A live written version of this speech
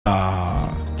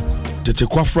tete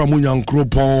kwafra munya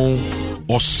nkropon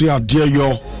ose ade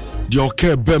yo de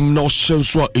oke bem na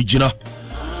ohyenso a ejina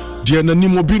de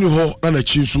nanim obi ni ho na na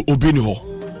chi nso obi ni ho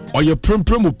oye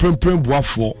premprem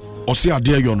boafo ose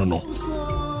ade yo no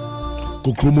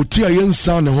kokromoti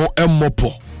ayensa ne ho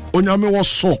emmopo onyame wo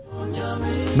so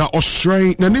na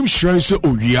oshren nanim hyen se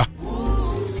owia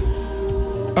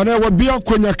ana wabia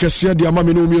kwanya kese de ama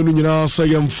me no mienu nyina sa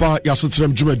yemfa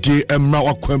yasetrem dwumade emra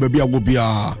wakwan ba bia wo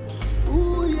bia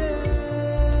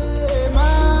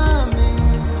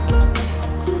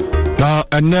na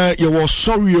ene ye wo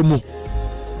sorry mu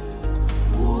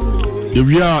ye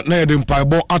wia na ye de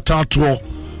mpaibo atato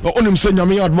onim se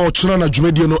nyame adma ochena na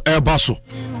dwumade no eba so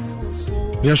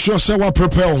ye sure say wa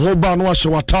prepare ho ba no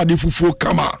ahye watade fufuo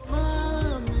kama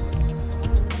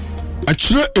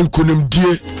achire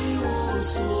enkonimdie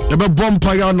ye be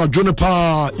bompa ya na dwone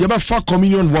pa ye be fa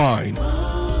communion wine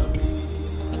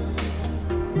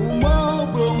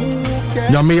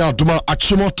nyame aduma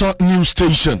Achimota News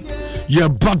Station ye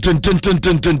button tin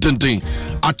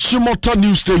Achimota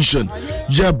News Station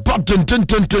ye button tin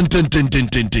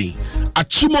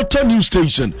Achimota News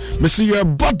Station me see ye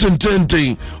button tin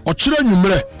ochire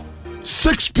nwumre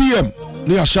 6 p.m.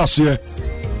 ni ashase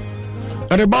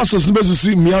and the bosses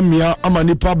nebesi mia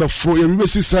amanipa be fro ye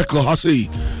rebesi circle ha say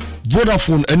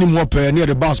Vodafone anymore pay near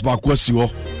the bus back wasi ho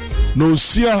no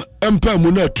sia empa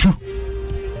mu na tu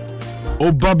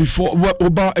oba before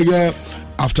oba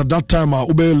after that time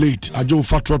oba late ajo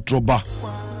fatro troba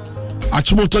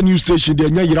Achimota News Station de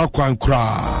nya yira kwan kra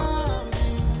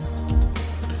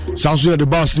sanso the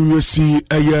bus we see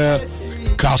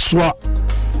kaswa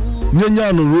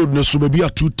nyanya no road no so be a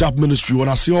two tap ministry when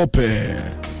I see up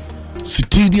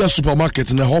Citidia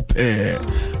supermarket na hop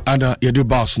and yede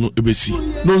bus no ebesi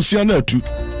no nsia na atu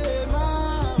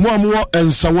mo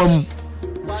ensawam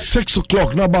 6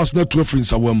 o'clock na bus na 12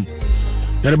 nsawam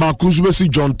yede ba kunzu besi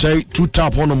John Tay two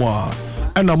tap on mo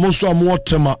and amonso amo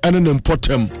tema ene ne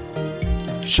importem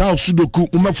sha sudoku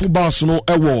umefo bus no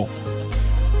ewo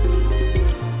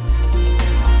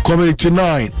Community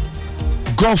 9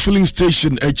 Golf filling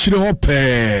station chire hop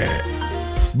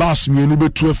bus mienu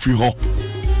betu afri ho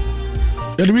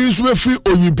yede bi nso afri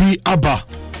oyibi aba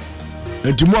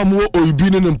entimu amu oyibi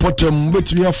ne importem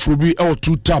betimi afro bi e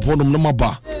two tap onom na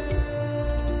maba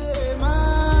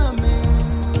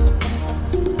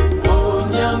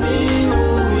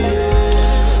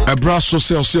Abraso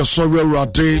se sorry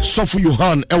rade sofu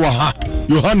Yohan ewa ha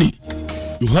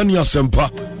Yohani asempa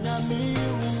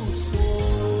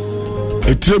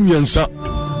etrem yensa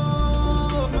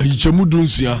eyichemu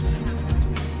dunsia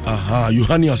aha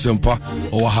Yohani asempa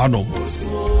owa ha no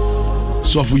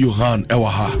sofu Yohan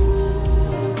ewa ha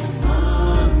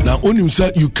now onim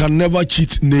say you can never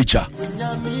cheat nature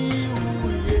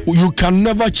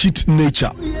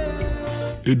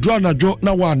edura najo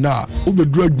na wa na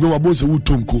obedura adwuma wabo se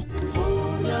wutonko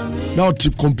now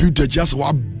tip computer just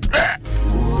wa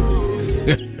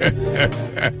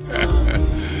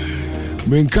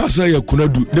menka say ya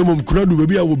kunadu demom kunadu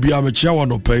bebi a wo bia me chia wa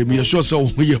no pai me sure say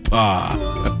wo ye pa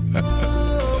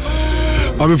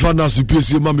I'm a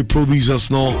CPC Mami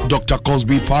producers no Dr.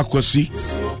 Cosby Parkwasi.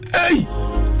 Hey!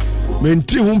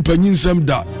 Menti hum panyin sem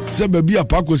da. Se baby a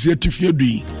Parkwasi atifie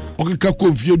dui. Okeka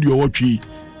ko mfie dui owatwi.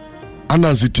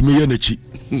 Anansi timi ye nachi.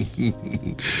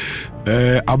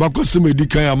 Abakwasi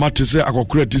medikan amate se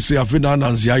akokura ti se afina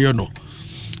anansi aye no.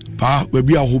 Pa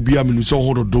baby a hobia menu so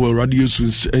hodo do radio su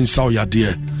ensaw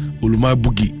yade. Oluma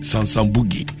bugi, sansam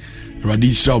bugi.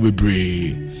 Radio shaw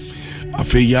bebre.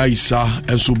 Afe ya isa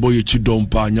enso boye chidom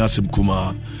pa nyasem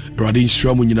kuma radi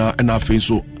nshramu nyina na afe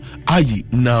so ayi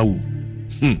now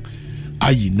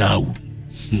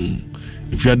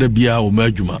if you ada bia o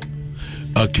madwuma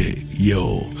okay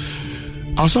yo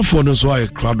asafo no so aye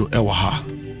krado ewa ha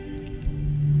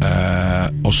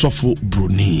osofo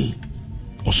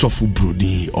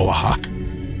broni owa ha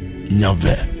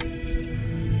nyave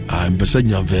mbese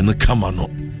nyave no kama no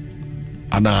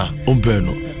ana ompe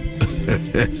no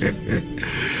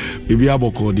bibi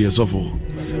aboko de sofo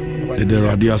de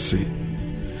radio se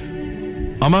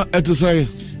ama etesai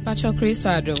Pacho Christo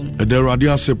adom de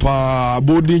radio se pa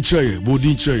bodin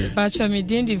cheye Pacho mi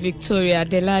di Victoria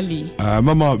Delali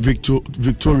mama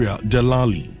Victoria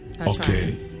Delali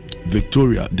okay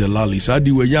Victoria Delali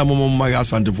sadi we ya mama mama ya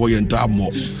sante for yenta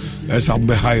mo esa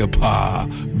be higher pa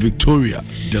Victoria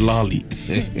Delali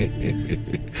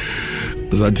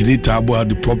Zadini tabo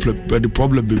the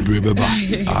problem be beba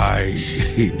ai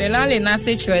Delali na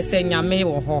se chwe se nyame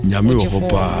wo ho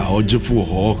pa ojefu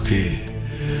ho okay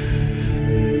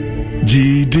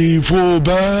GD for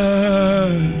ba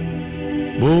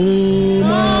bo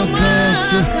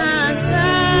makase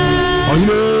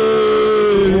oyine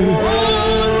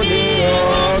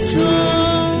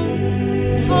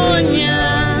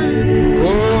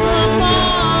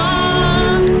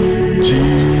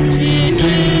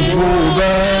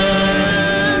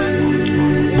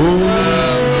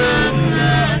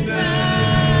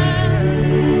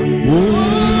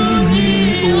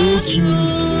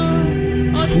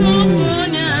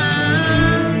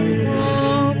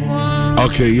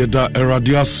Okay, yada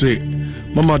eradiase.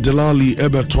 Mama Delali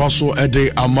ebe twaso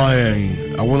ede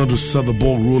amayen. I wanted to set the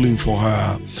ball rolling for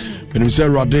her. When we say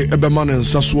Rade ebe man and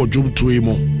saso jum to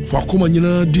imo. For kuma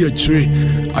nyina di achire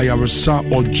ayaresa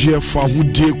oje fa hu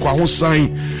die kwa ho san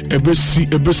ebe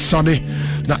sane.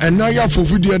 Na enaya for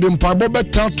video de mpabo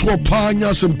beta to pa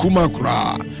nya sem kuma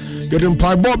kra. Get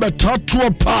mpabo beta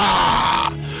to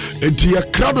pa. Enti ya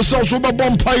krado sa so ba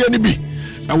bompa ya ni bi.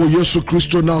 Awo Yesu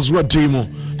Kristo Nazareth demo.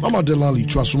 Mama Delali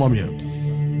twaso mamia.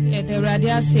 The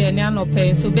radiasi ne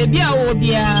anope so baby a wo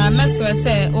bia meso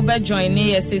se obe join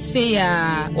ne yesese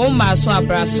ya o ma so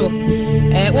abraso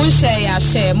unhye ya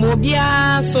hye mo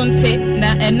bia so nte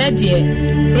na enade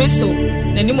Kristo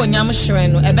na ni monyam hwere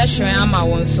no ebe hwere ama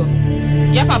won so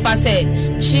ya papa se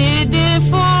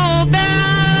chidifo be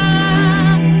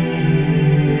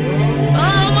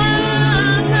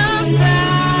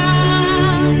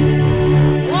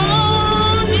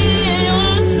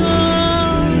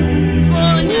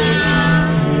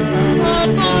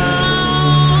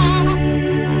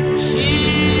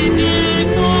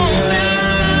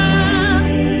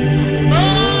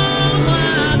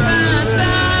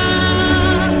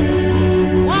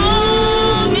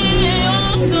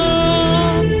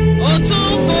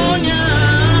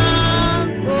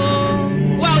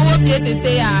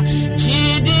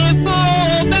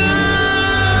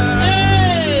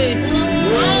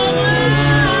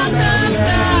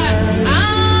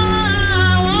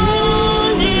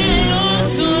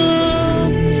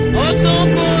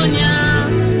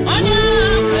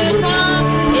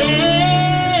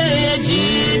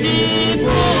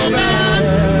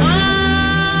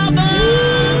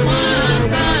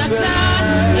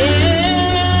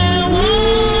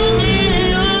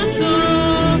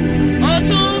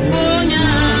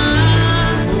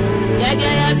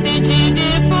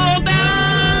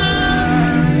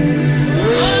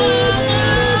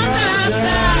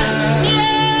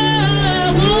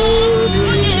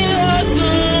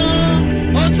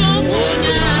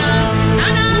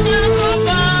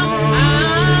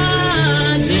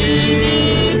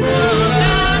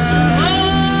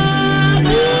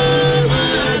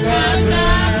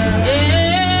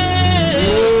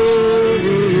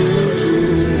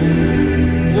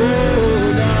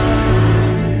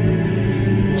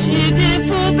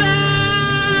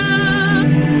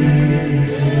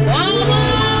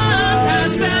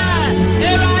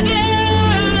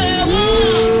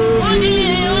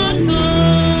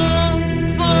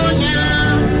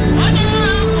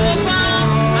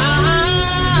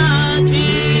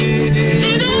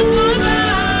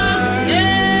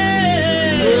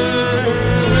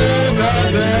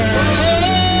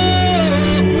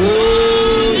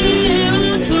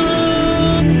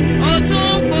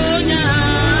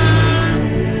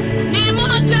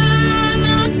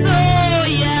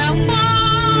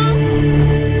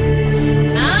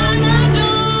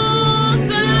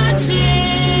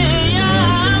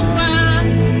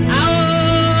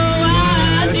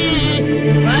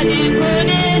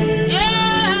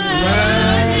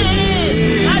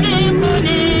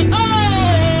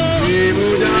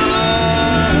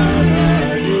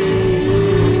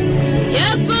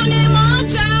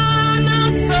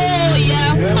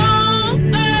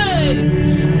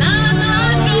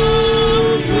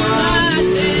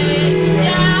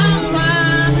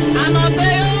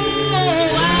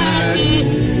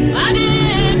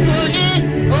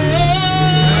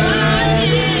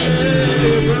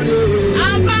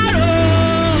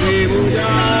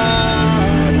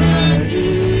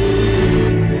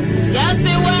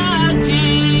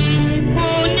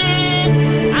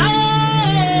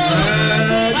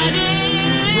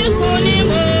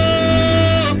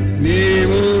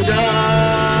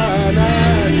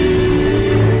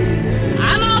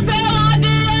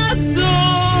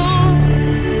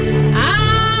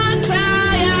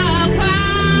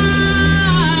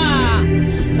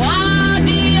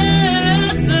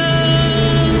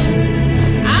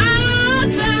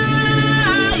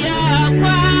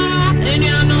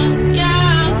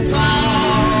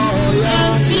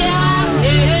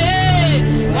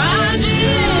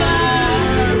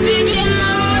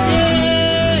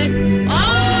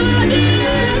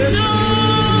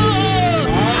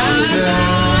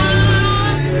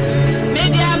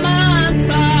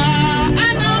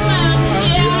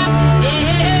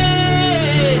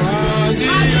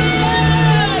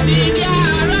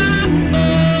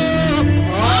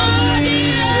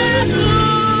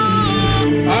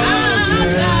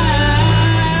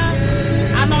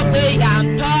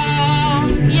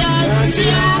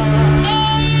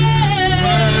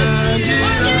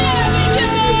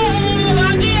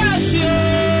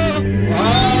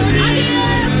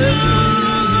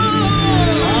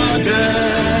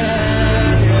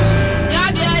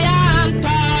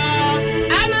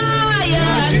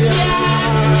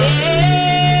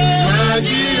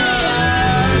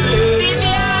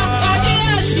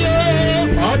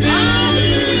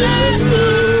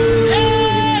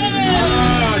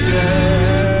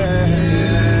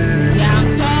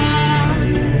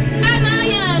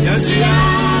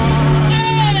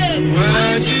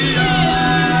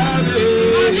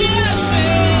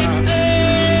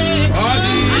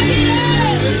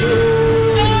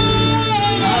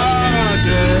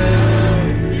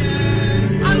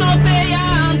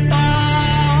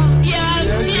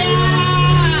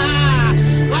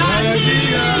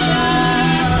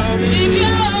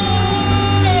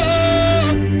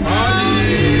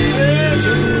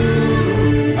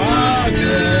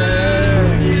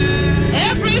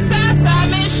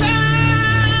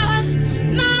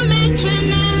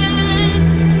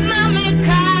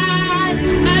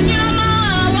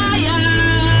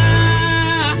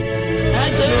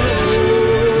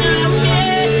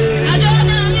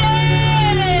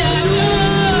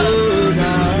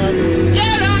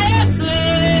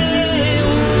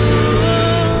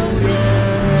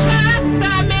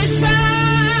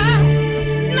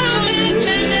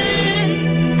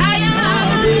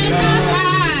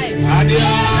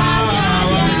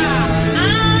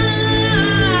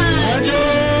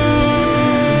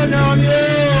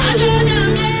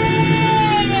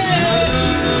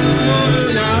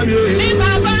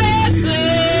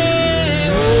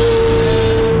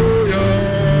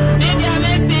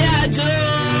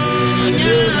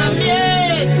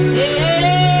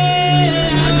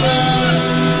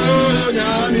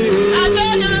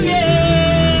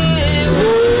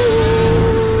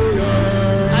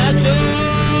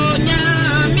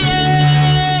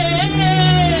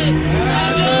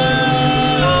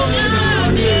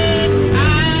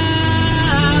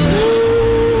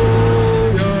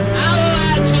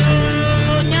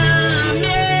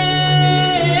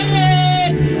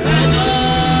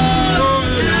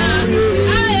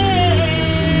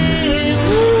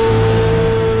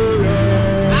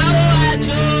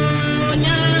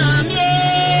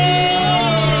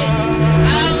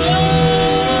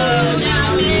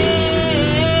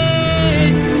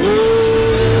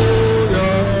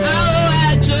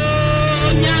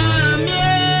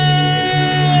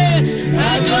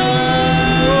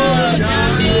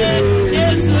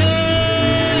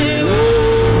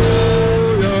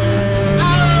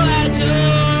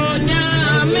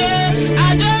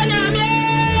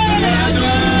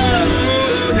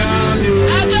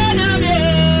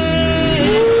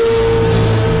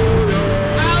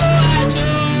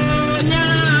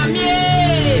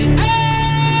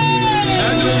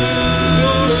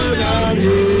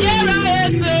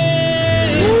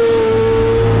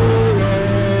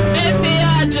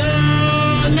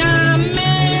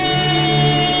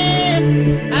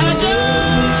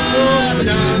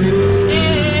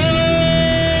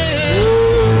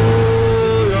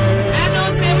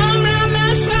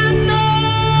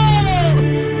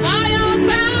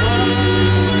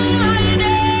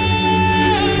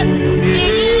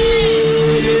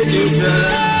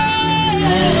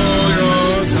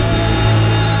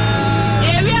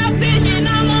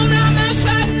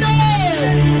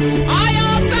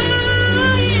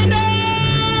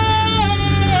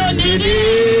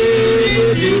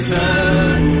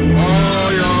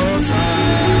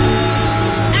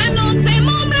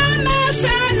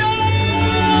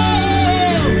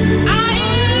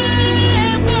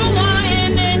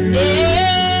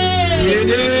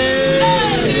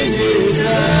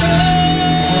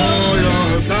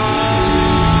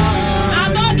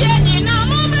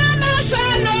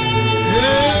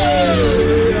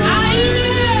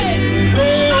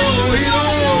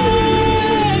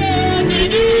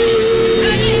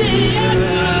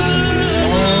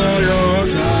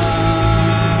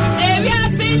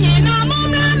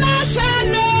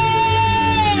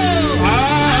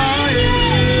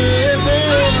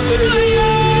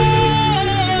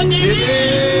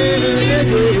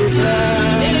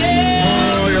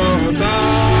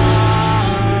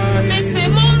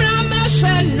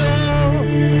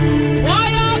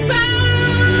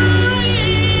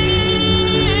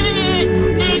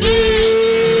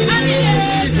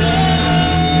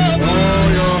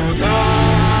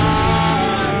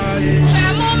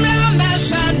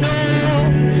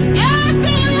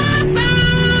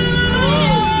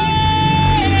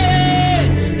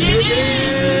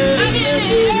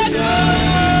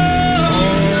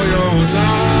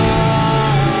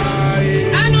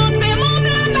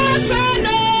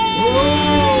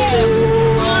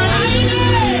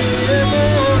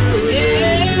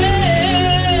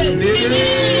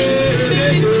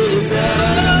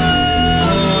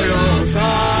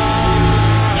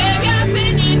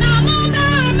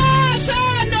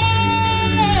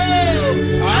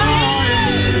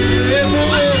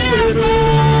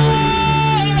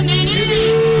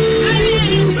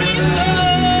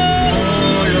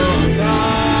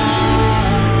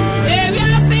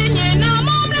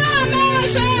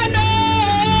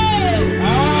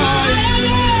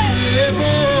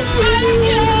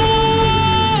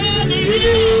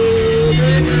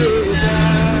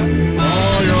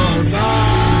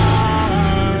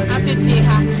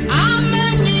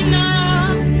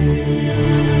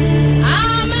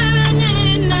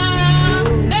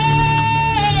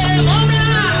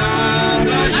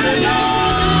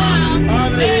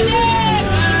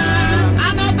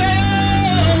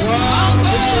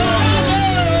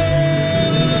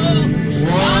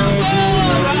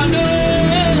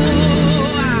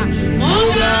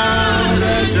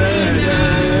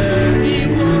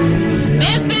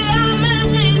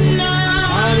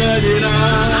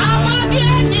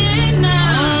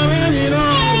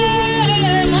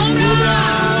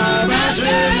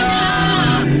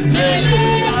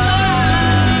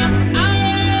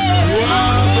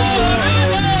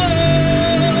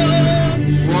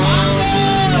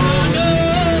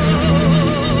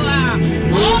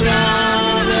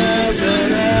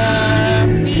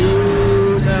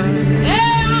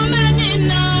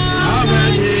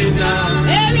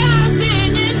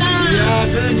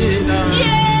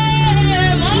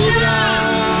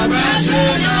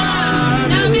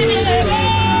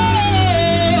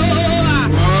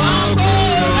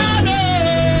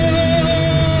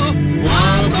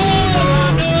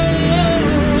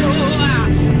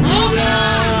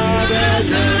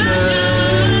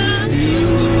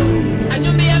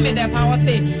pa wo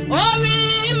say owi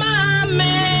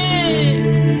mame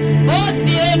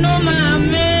osie no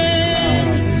mame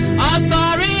oh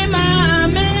sorry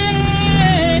mame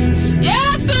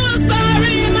yes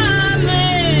sorry mame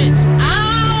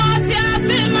out ya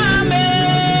say mame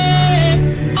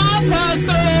oh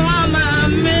kosro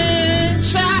mame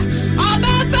sha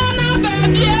obasa na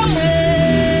baby mo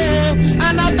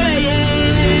anabeye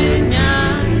nya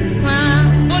kwa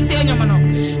oti enyomo no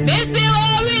mesi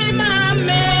owi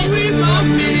mame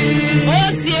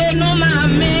osie no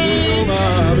mame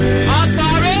oh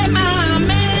sorry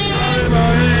mame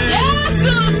yes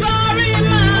sorry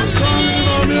mame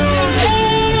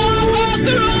oh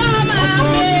kosro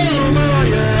mame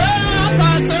oh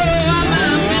kosro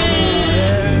mame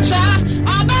sha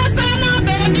obasa na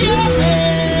baby mo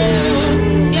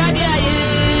ya dia ye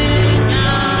nya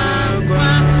kwa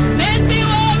mesi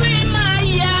owi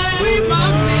maya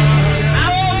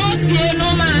awo osie no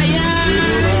maya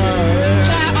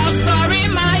sha oh sorry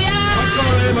maya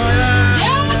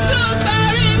yes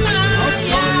sorry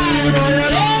maya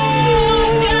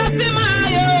tiasi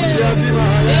mayo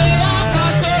oh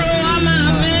kosoro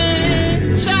amame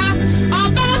sha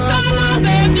obasa na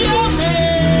baby mo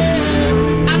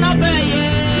anobeye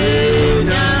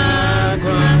nya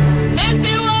kwa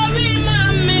mesi owi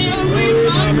mame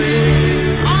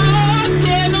oh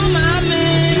osie no mame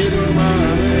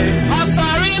oh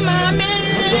sorry mame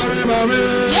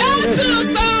yes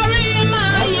sorry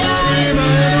maya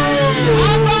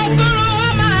oh kosoro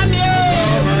amame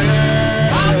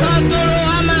oh kosoro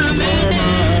amame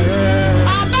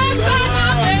obasa na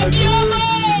baby mo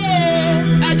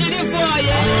ajidi for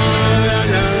ye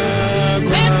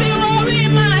mesi owi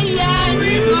maya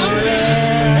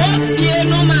osie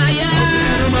no maya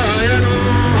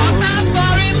osa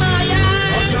sorry maya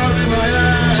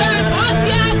sha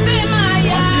otiasi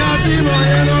maya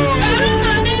very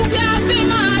many tiasi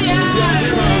maya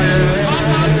oh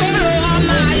kosoro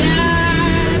amaya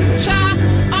sha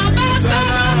obasa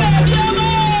na baby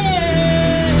mo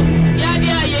ya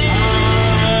dia ye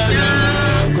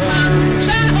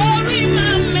sha owi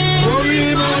mame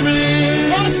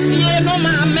osie no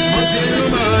mame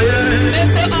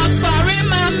mesi oh sorry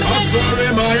mame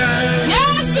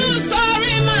yes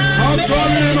sorry mame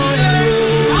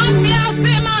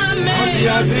otiasi mame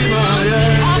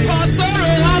oh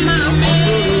kosoro amame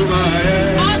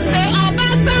ose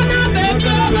obasa na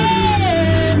baby mo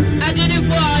ajidi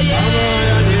for ye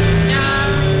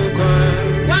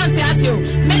want to ask you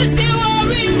mesi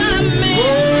owi mame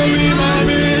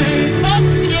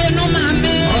osie no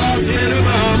mame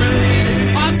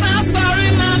osa sorry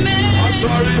mame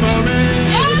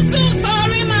yes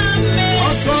sorry mame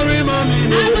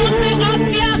I don't think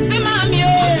otiasi mame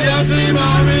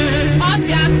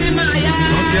otiasi maya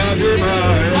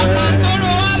oh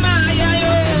kosoro amaya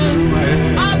yo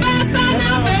obasa na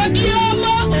baby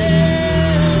mo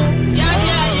ya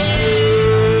dia ye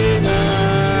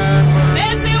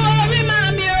mesi owi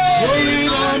mame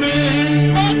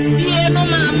osie no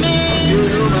mame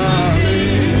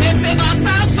mesi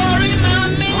osa sorry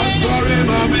mame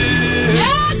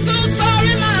yes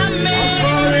sorry mame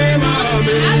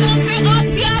I don't think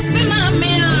otiasi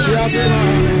mame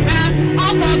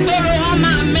oh kosoro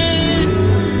amame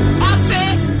ose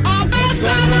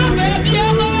obasa na baby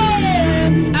mo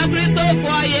agree so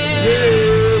for ye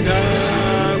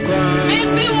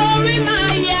mesi owi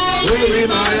maya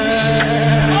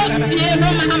osie no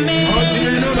mame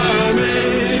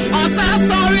osa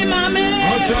sorry mame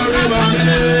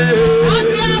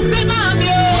otiasi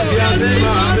mame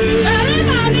very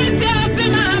many tiasi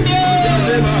mame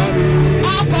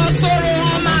oh kosoro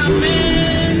amame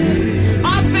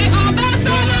ose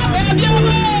obasa na baby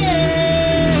mo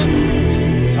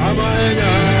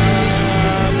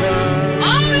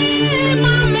owi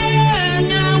mame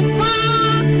nyankwa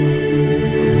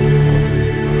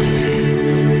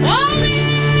owi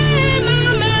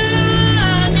mame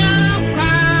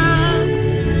nyankwa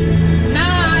na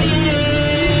ye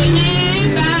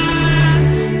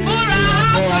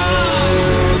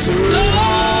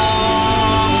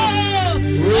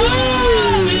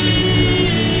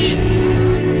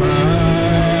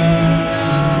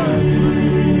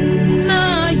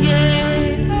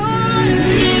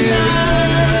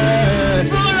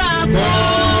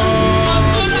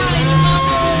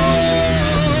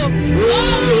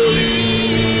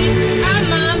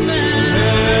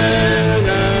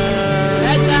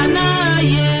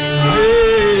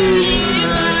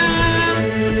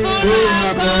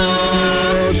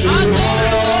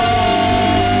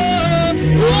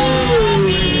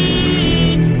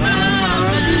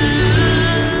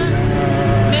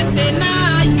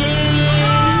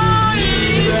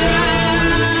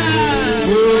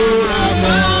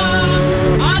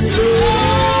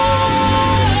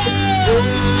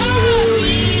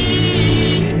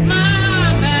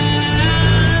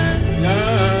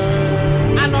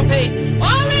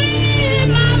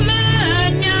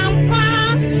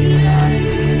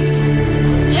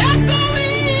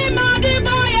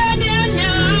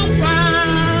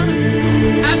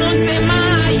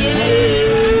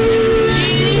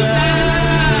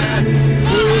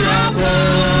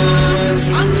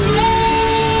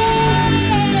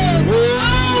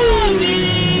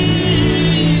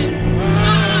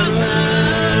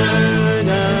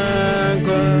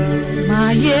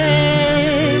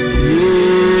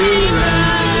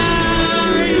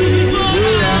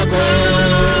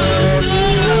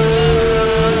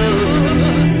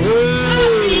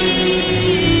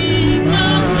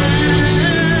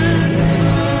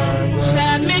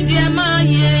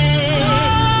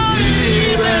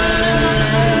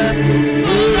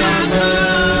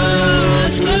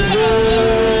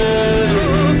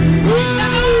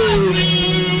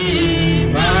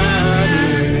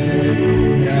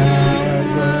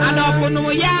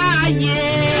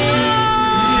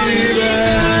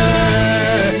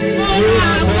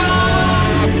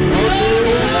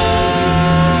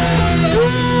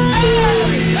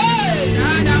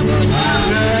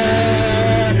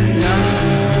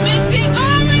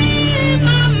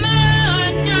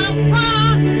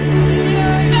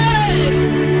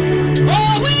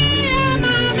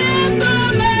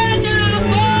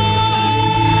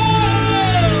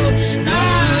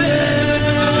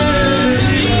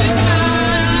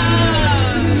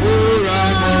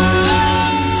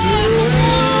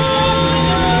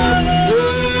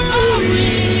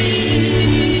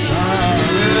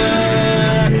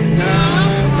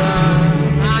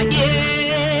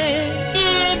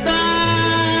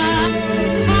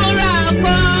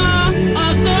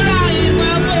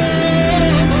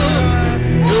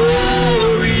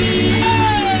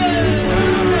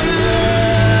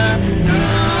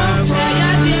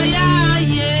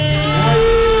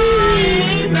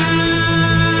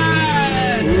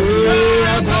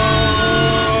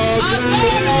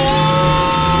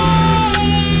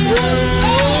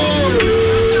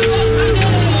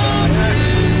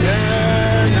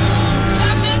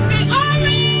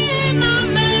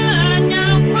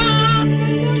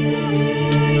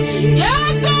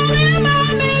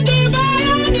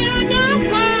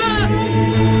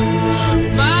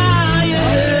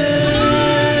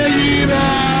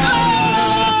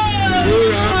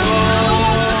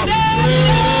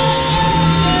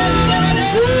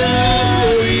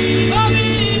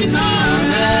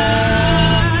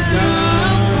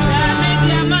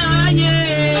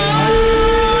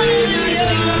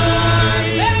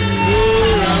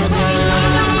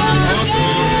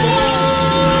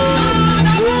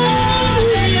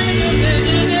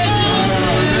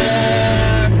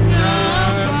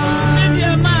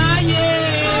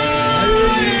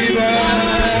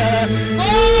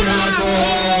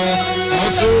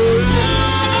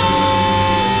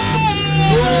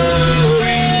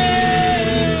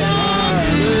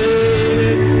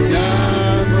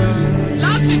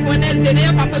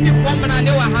bi bomna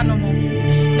ne wa hanomo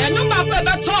na nyumba ko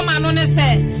be to ma no ne se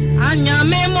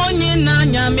anyame mo nyina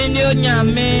nyame ni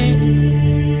onyame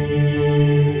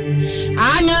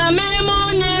anyame mo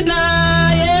nyina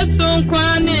Yesu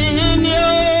nkwane ni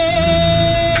o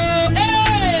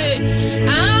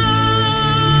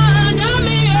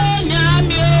anyame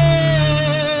onyame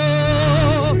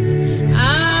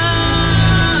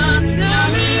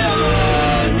anyame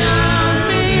onyame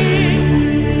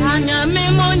anyame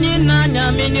mo nyina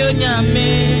nyame ni onyame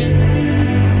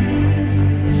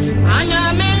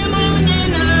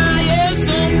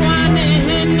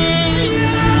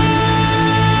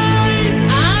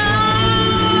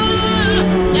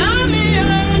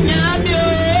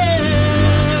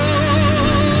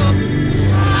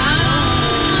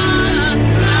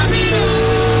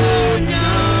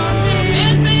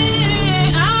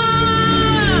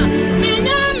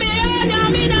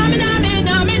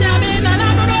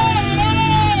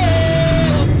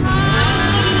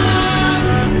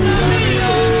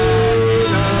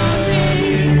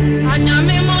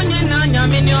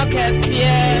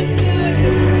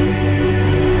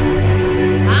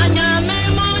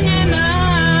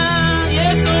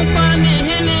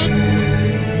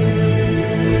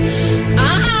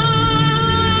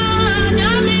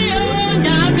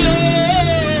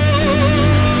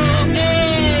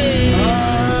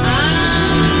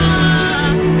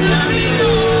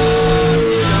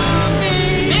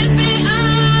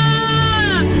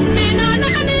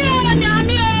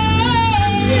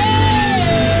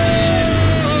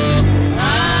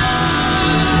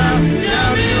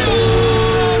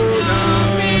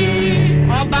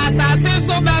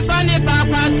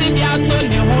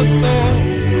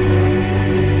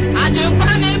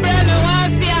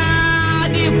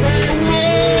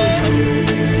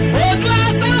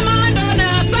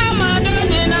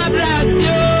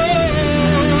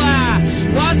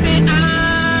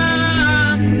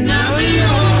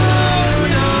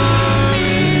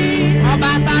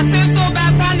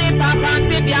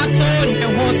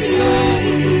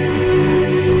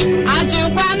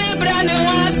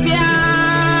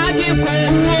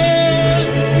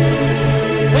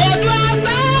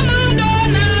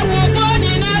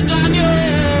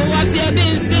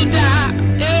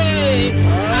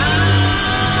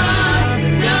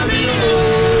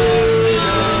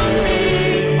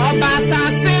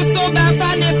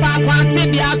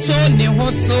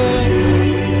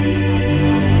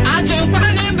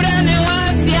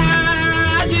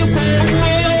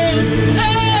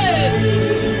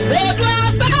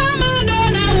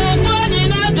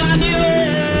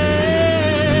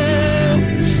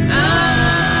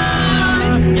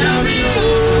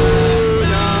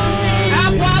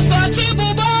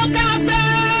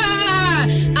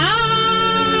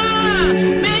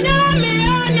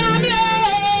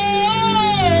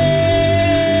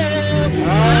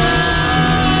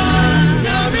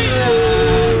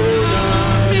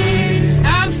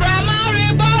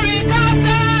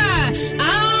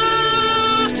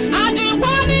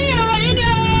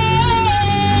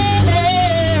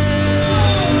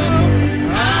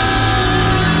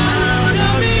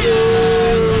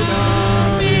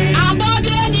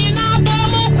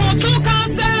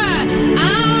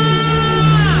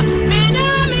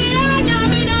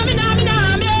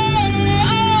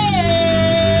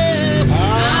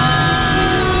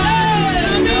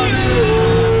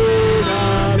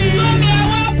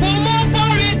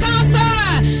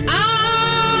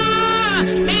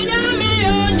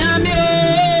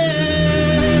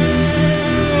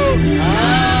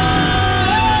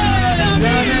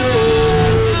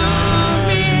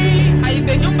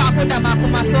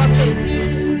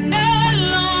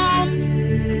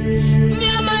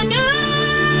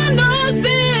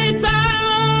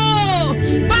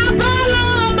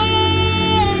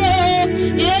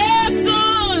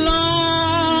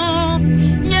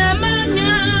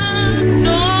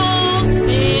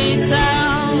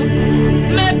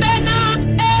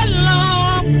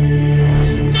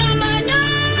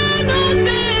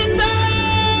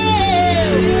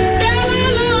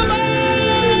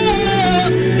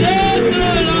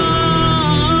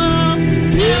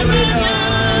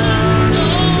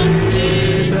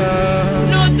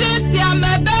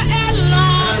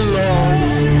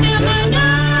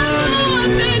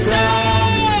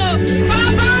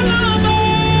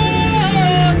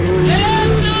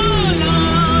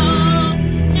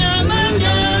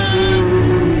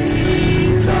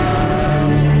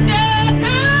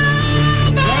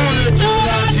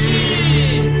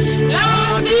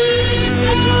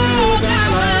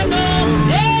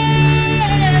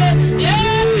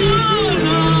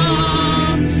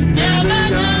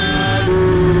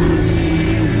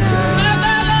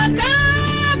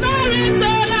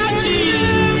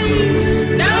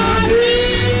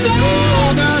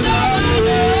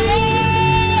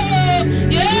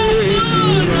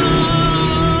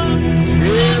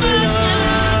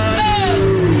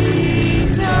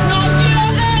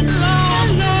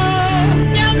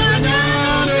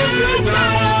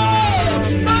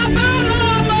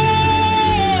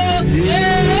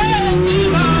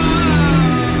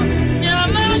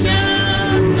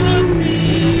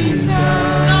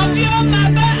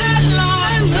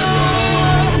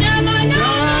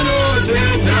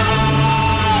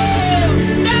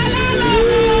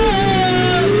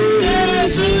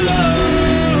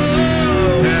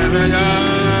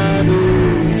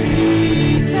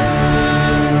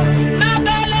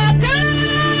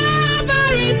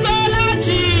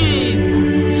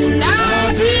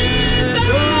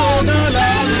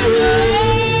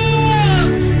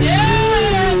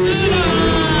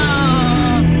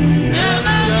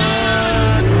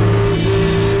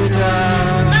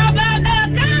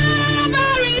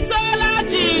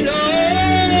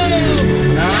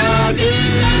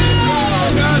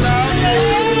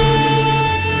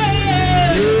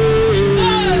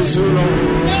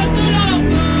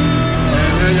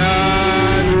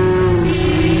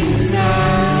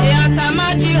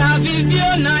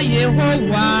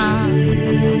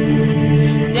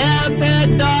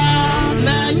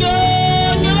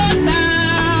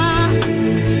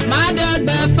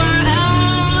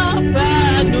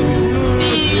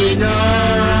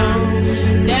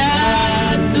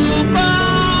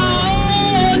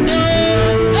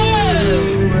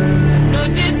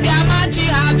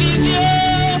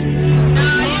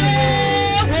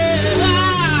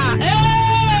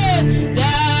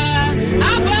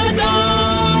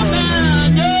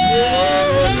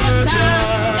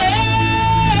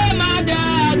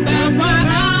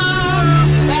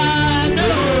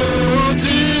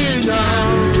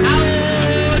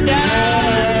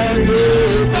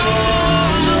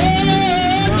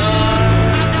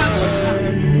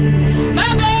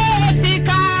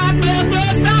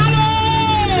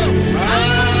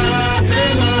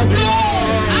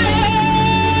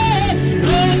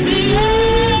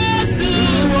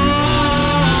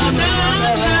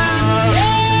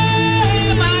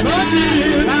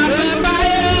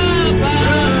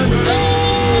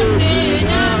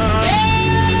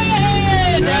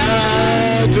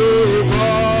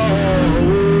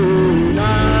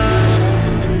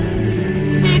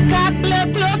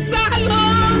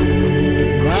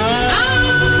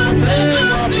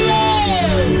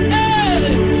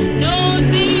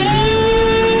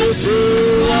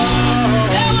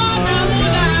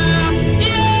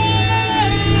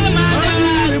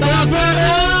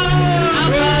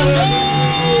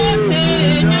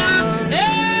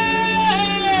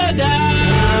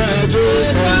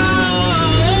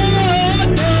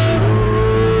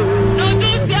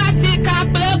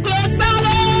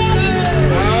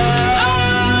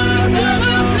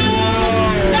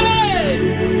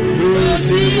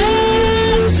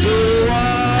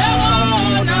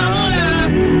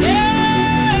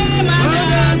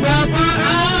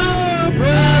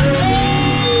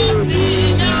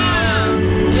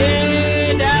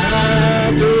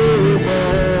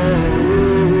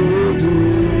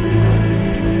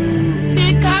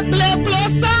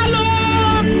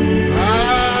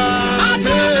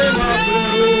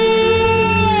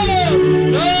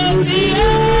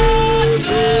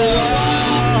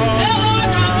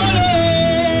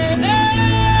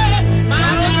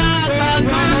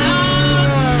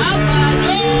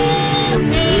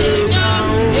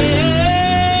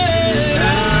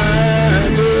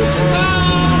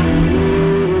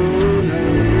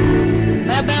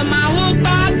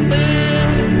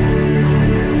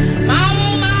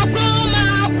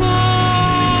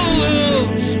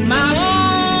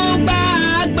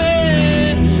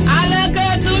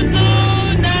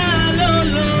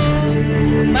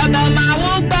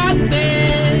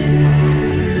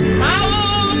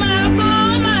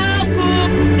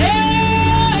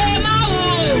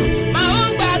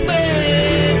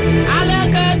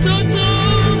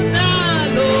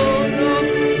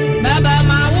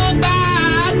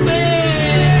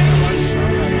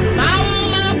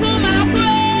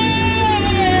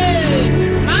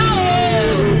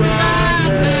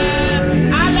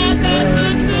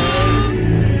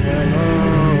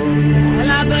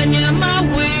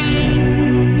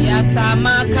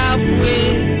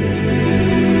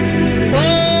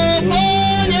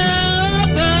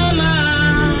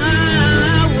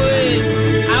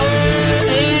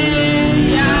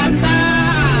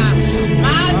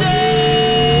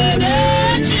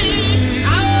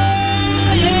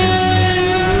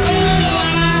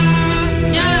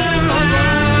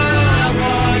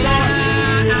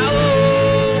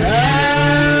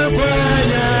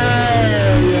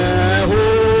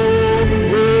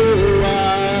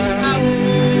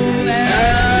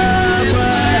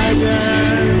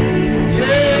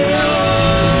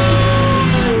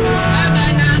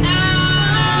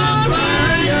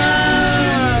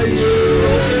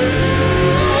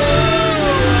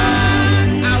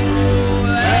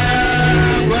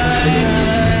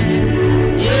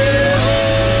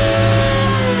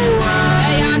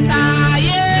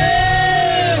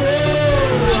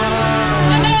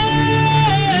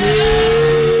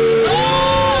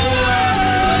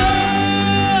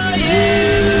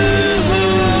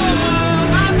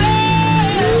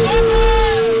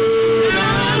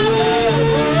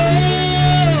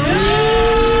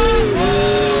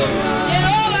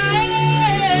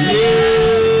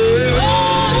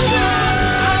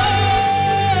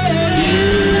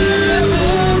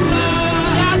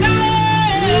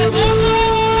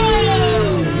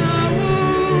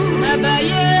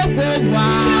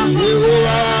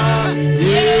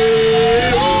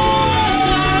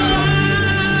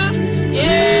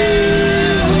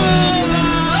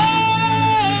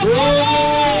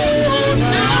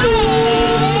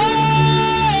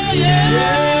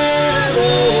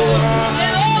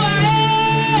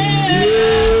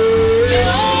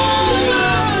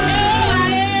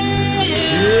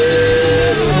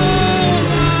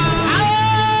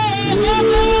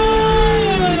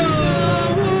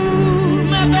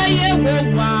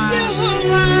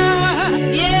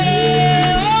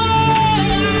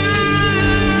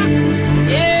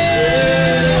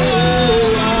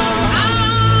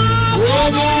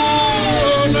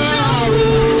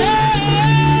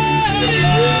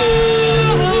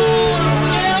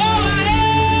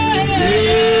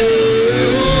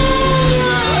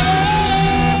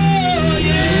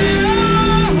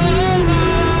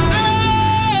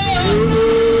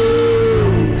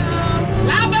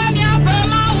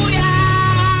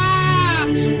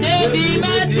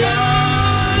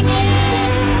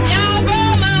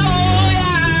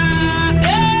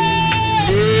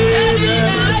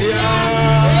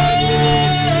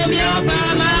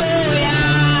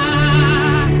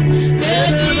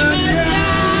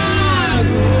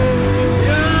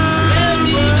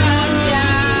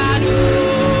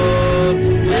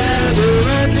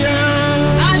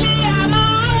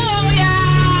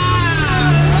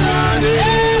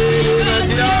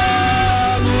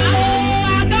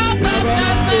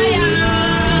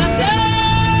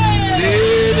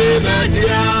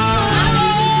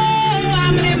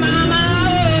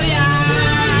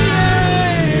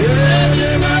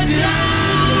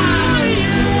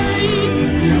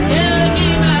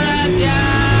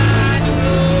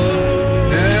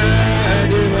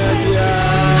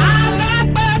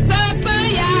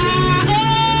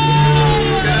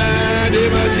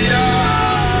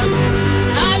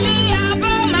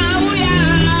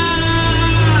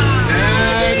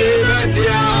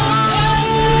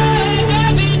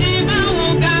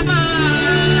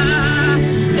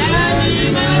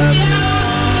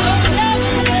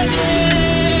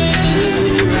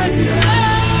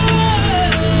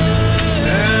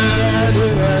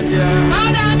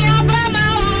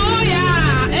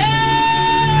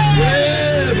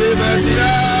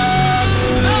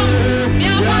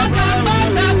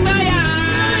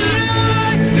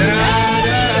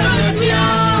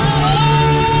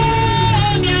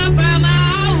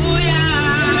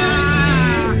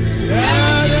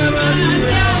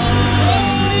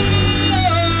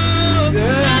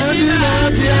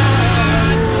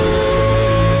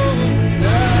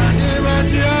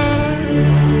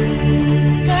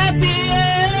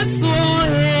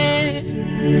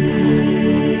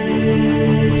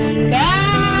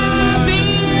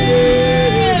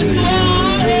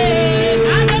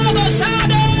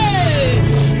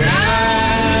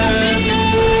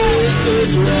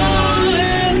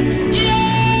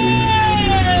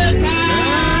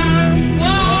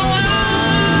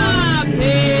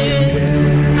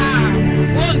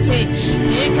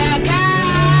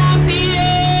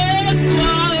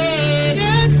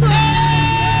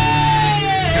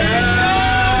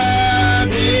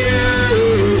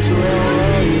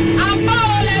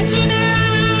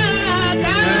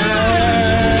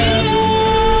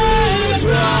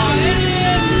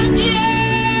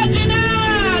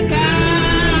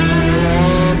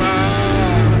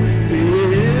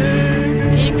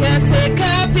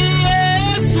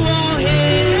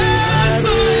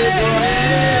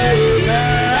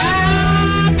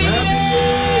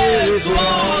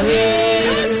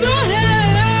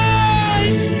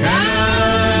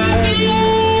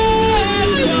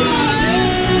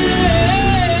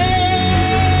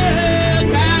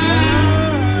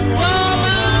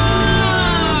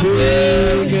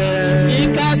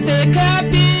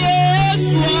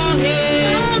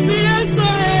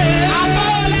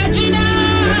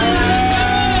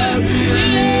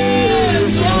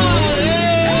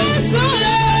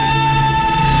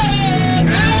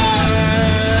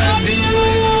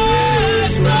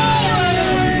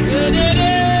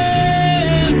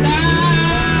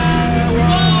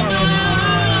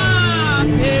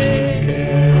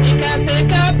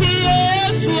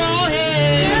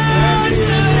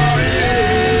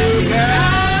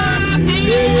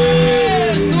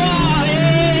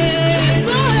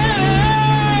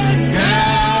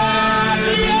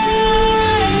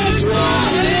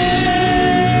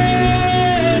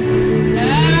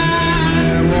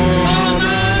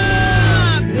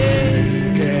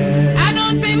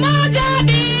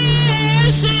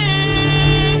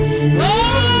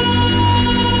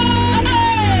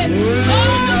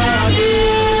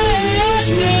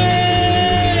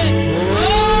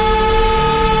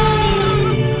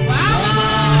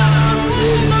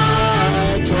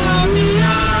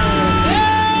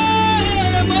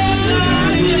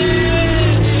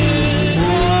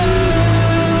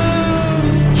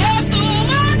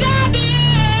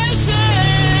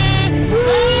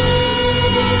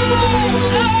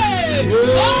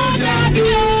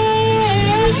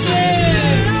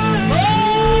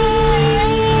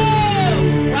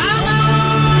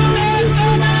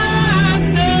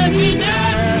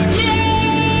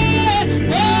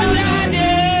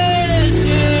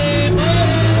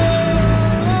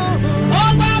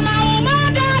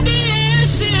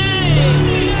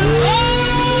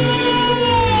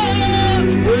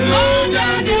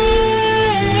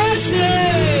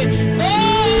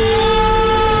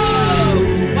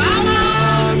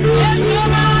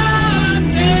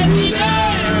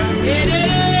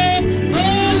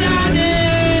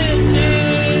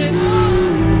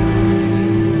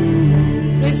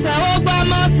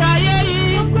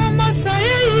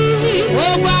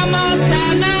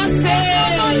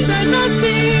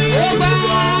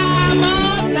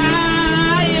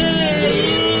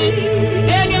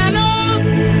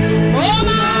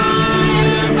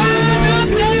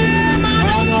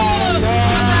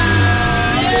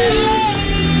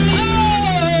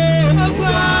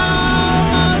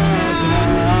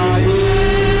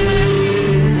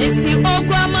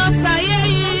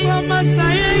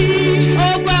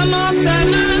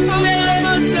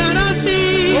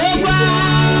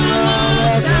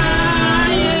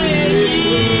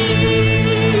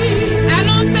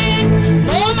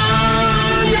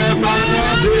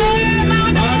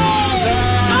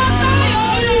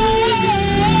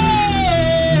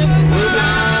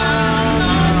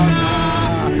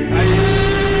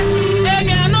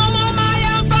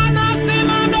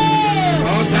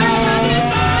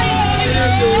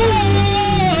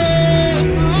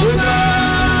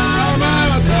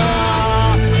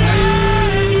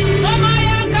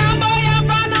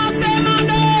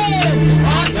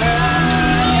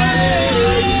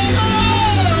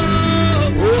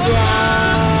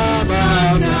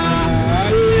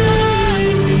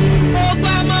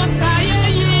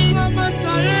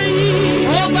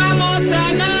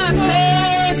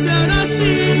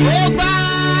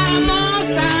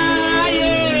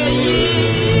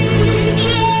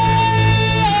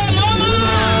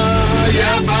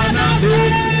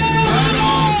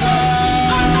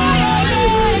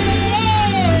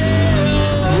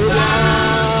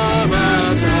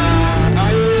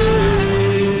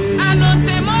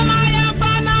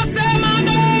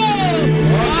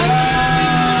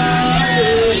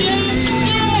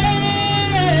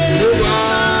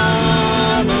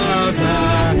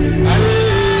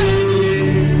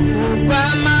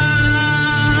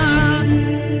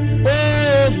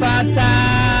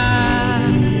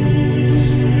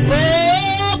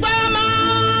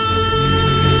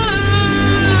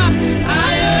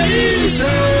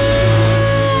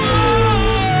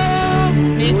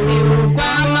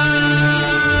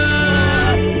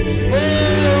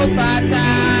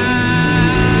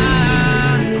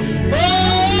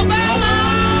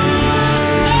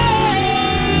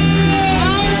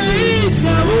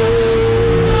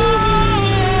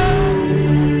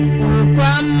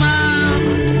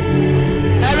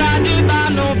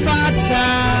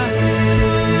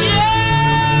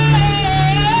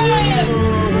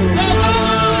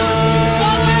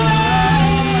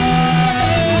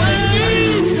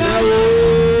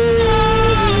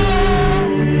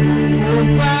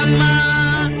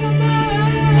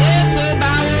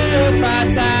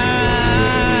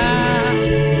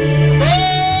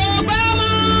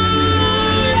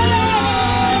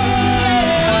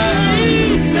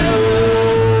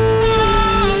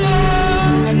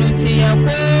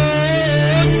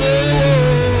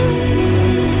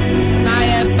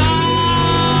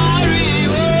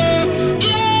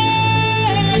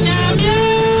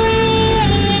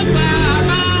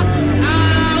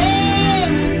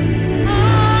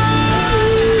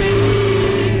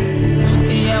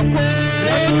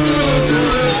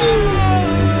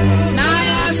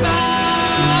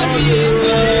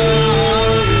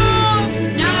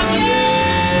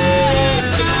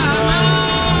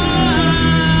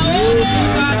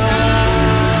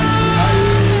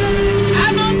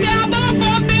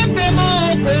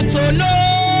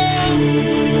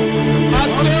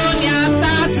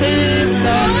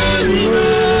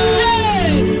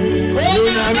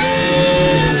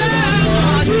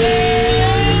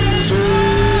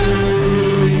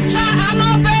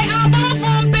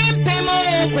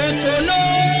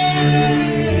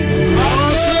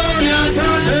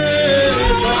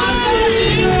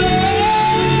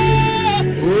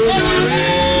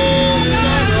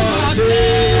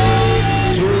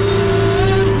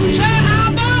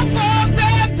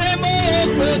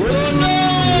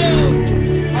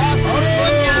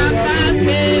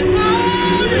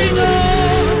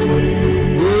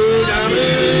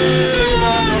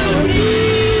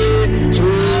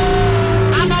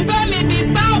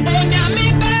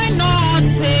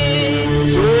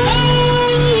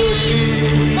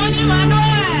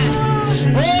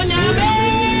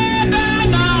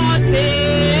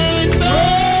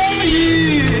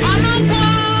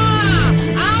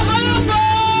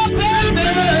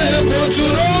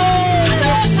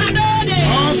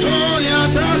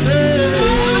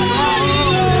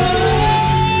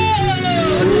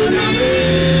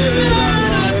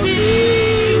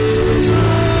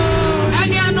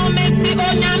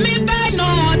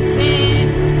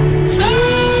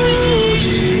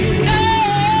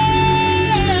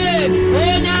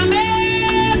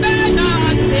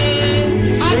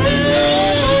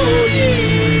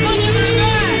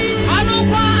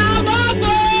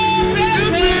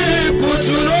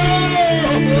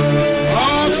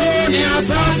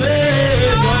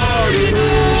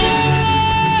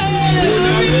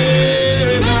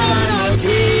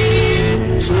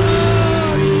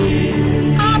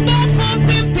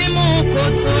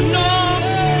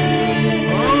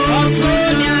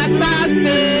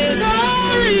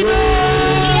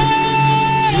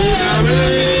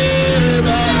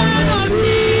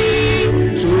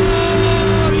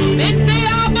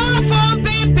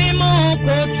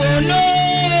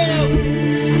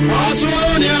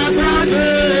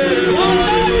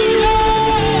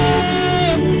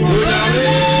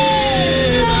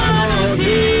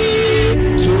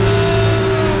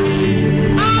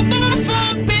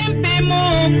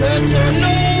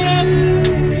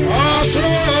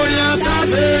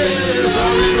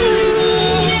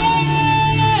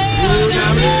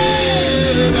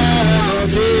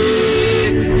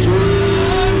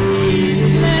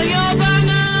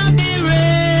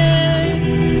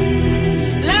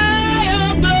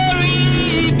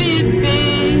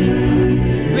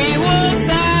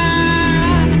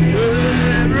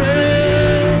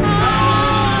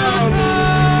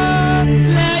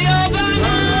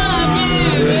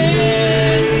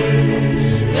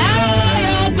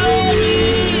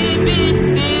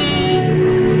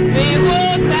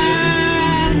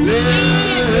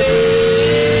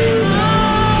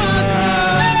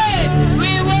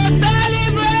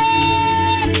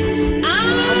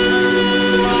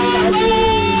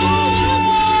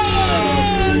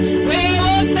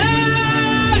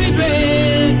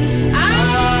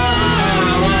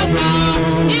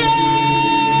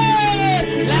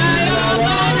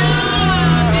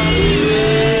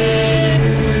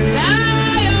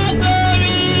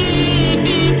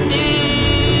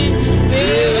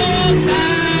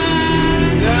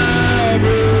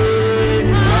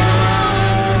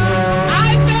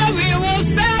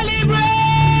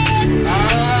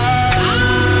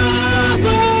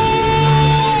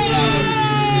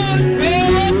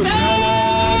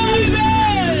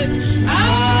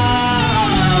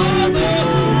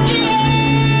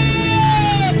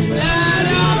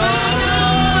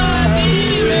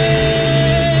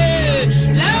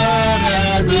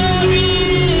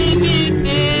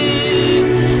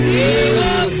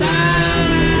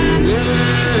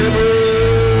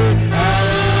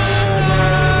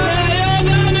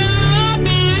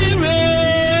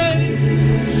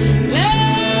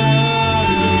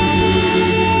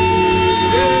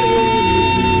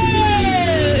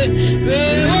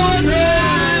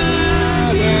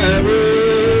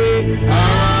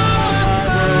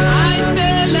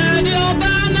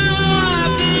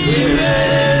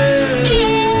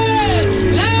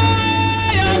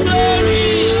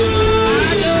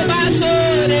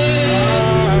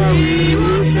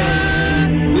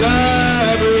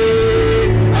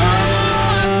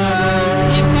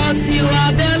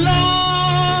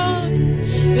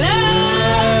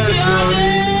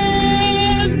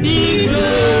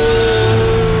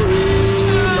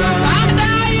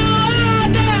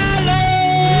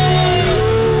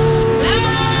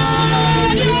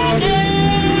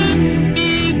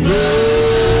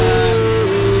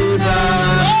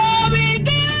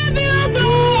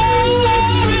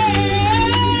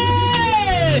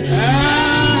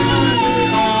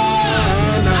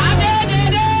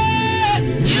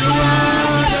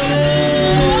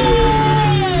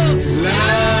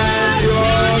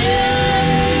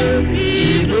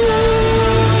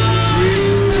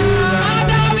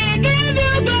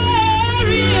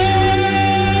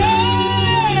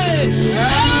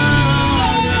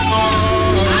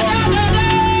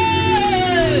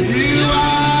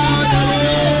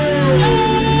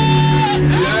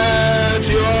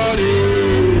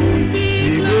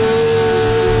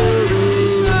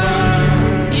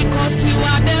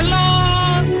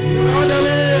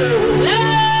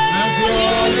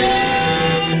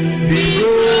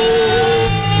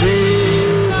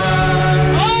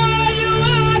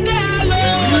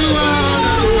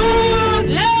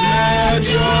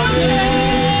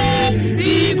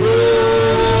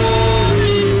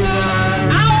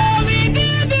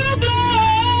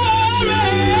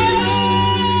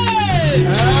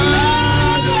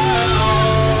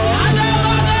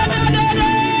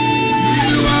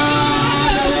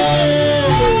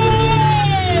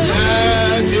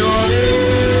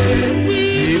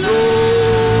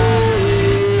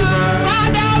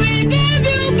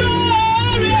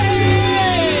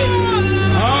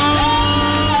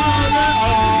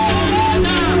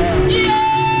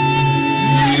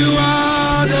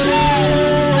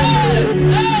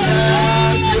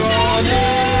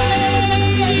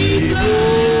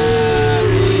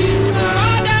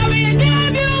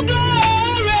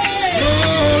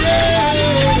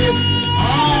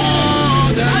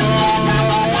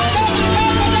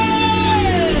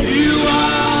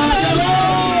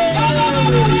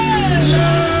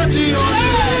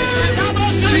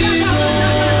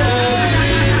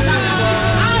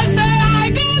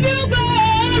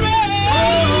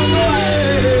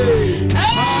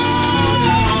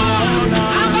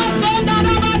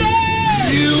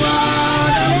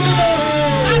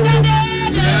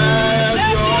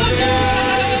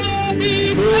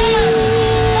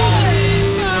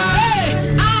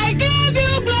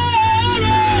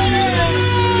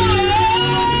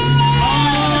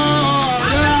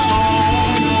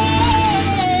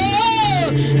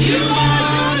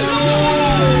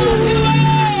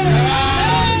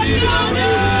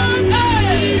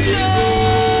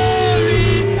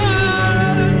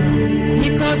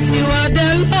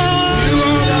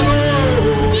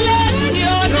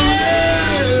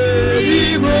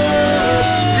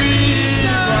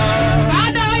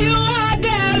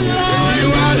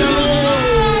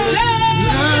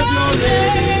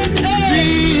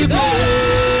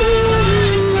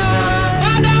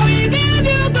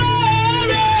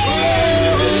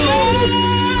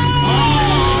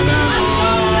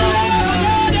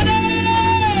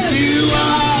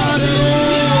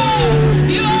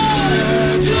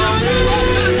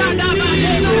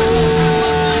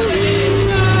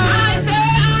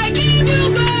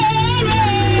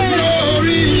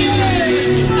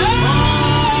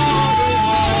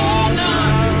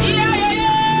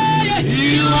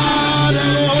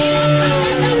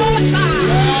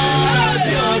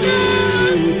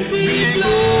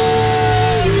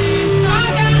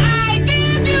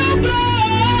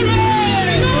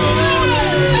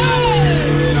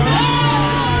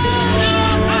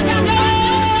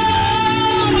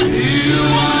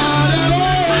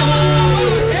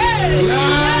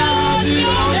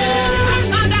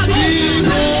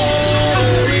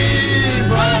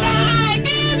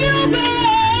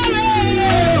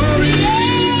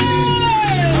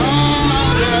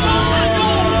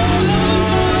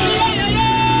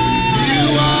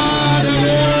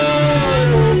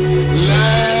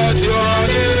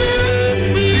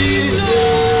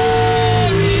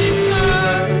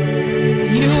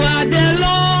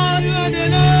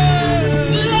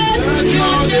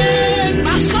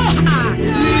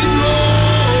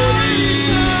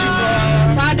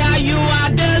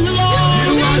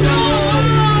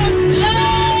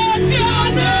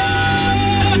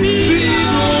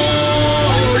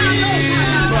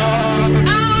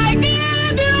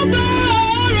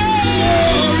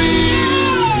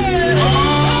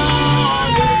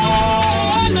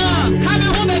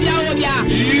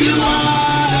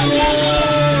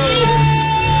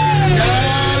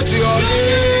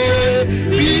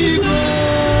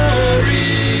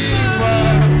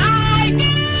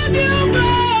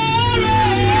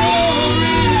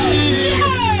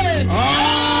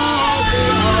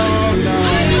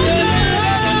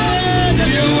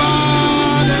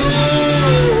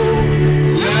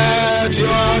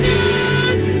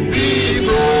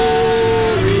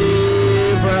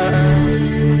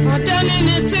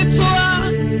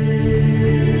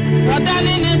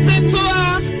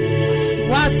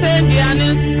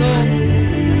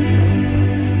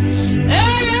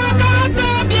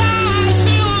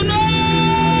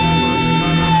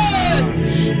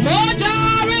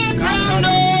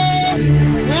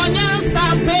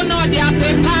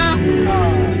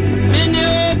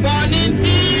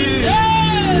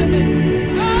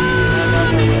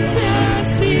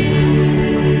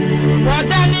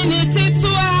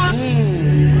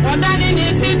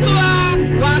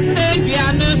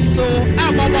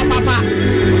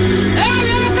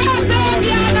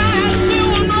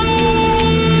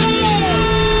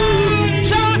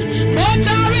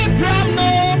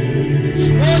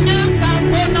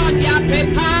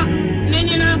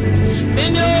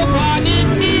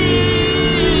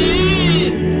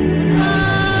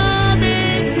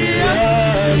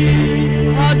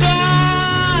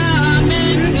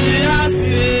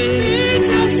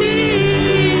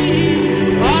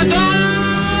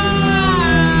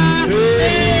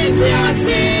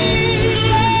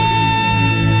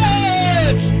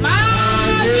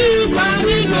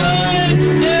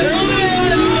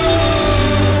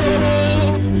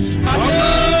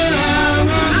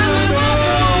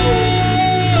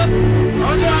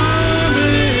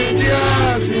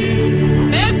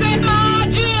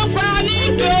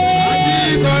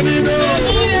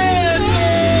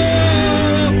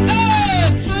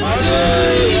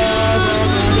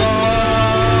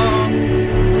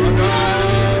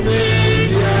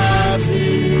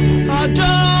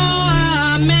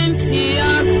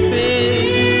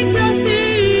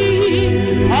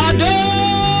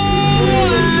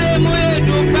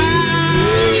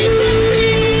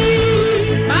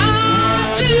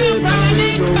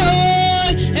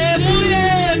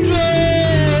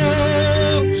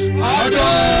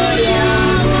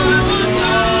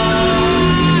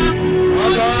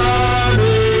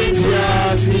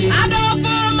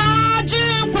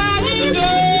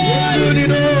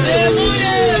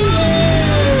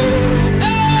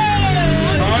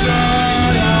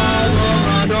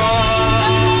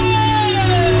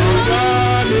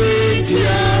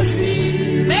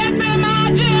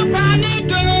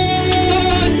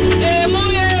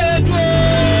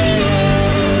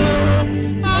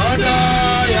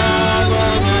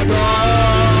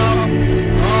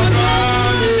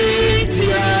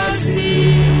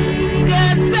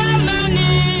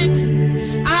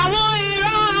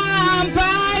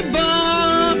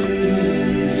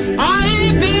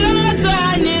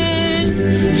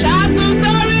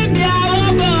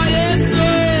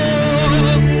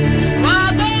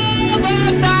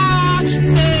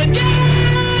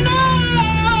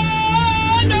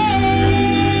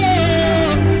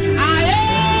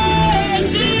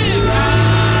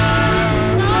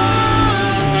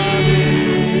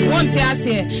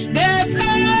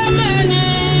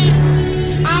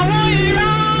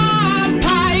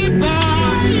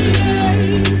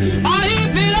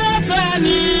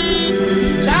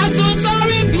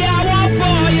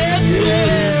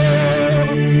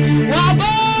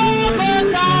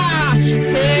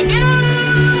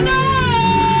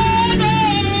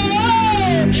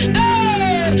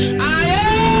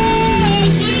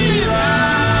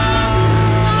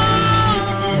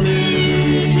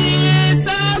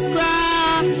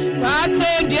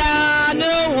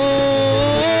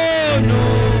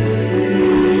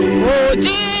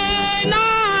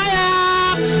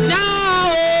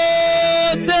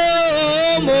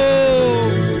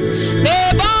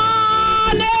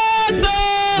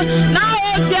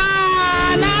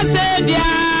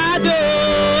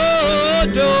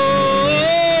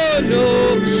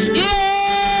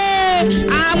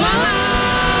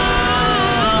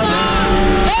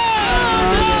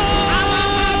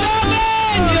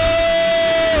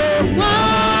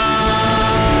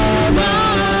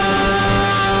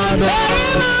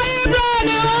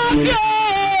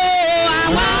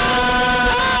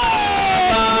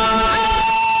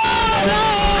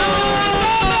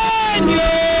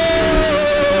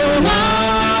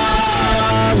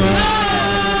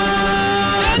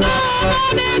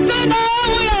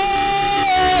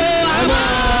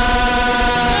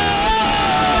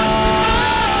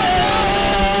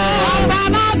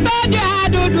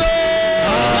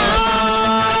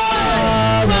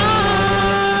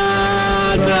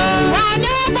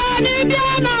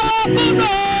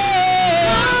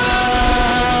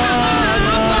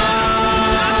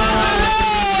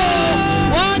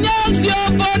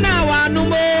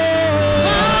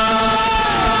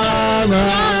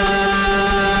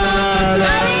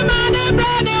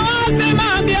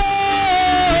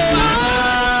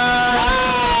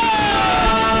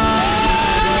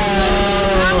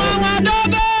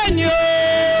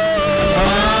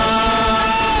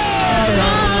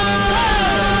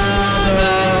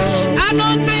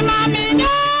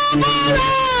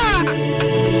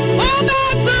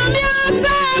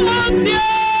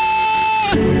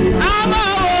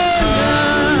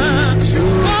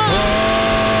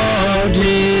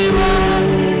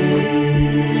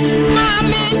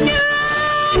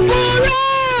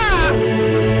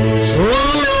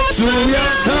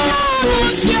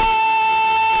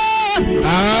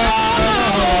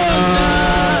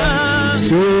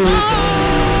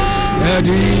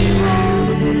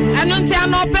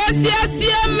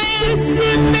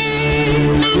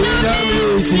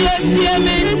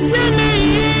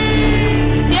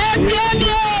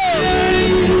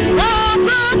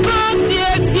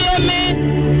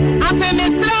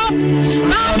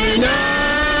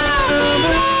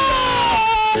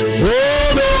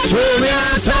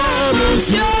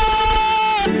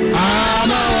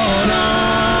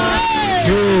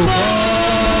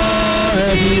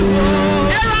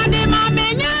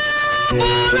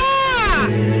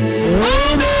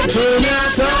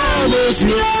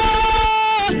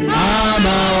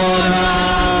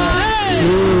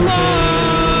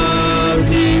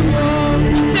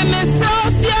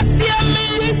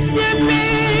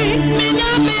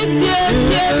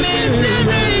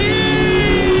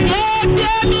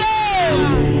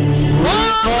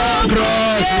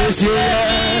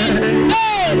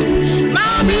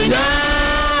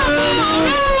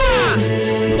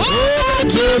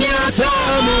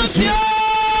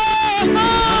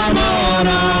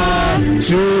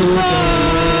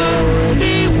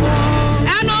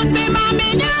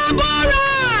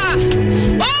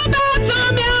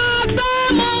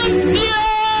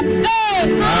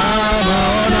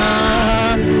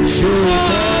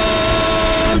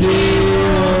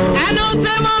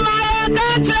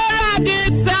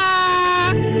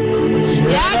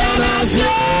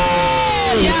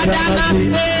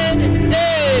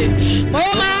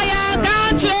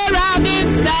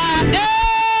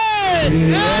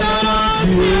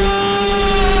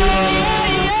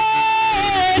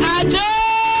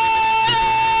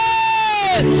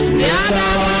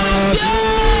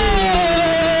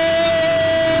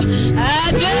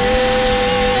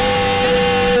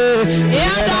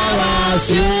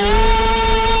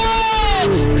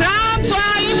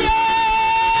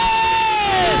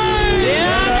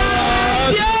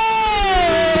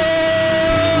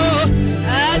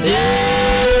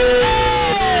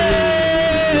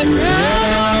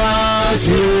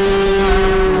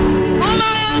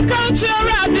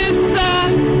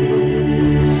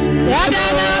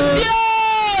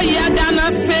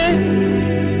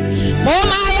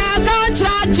Oh,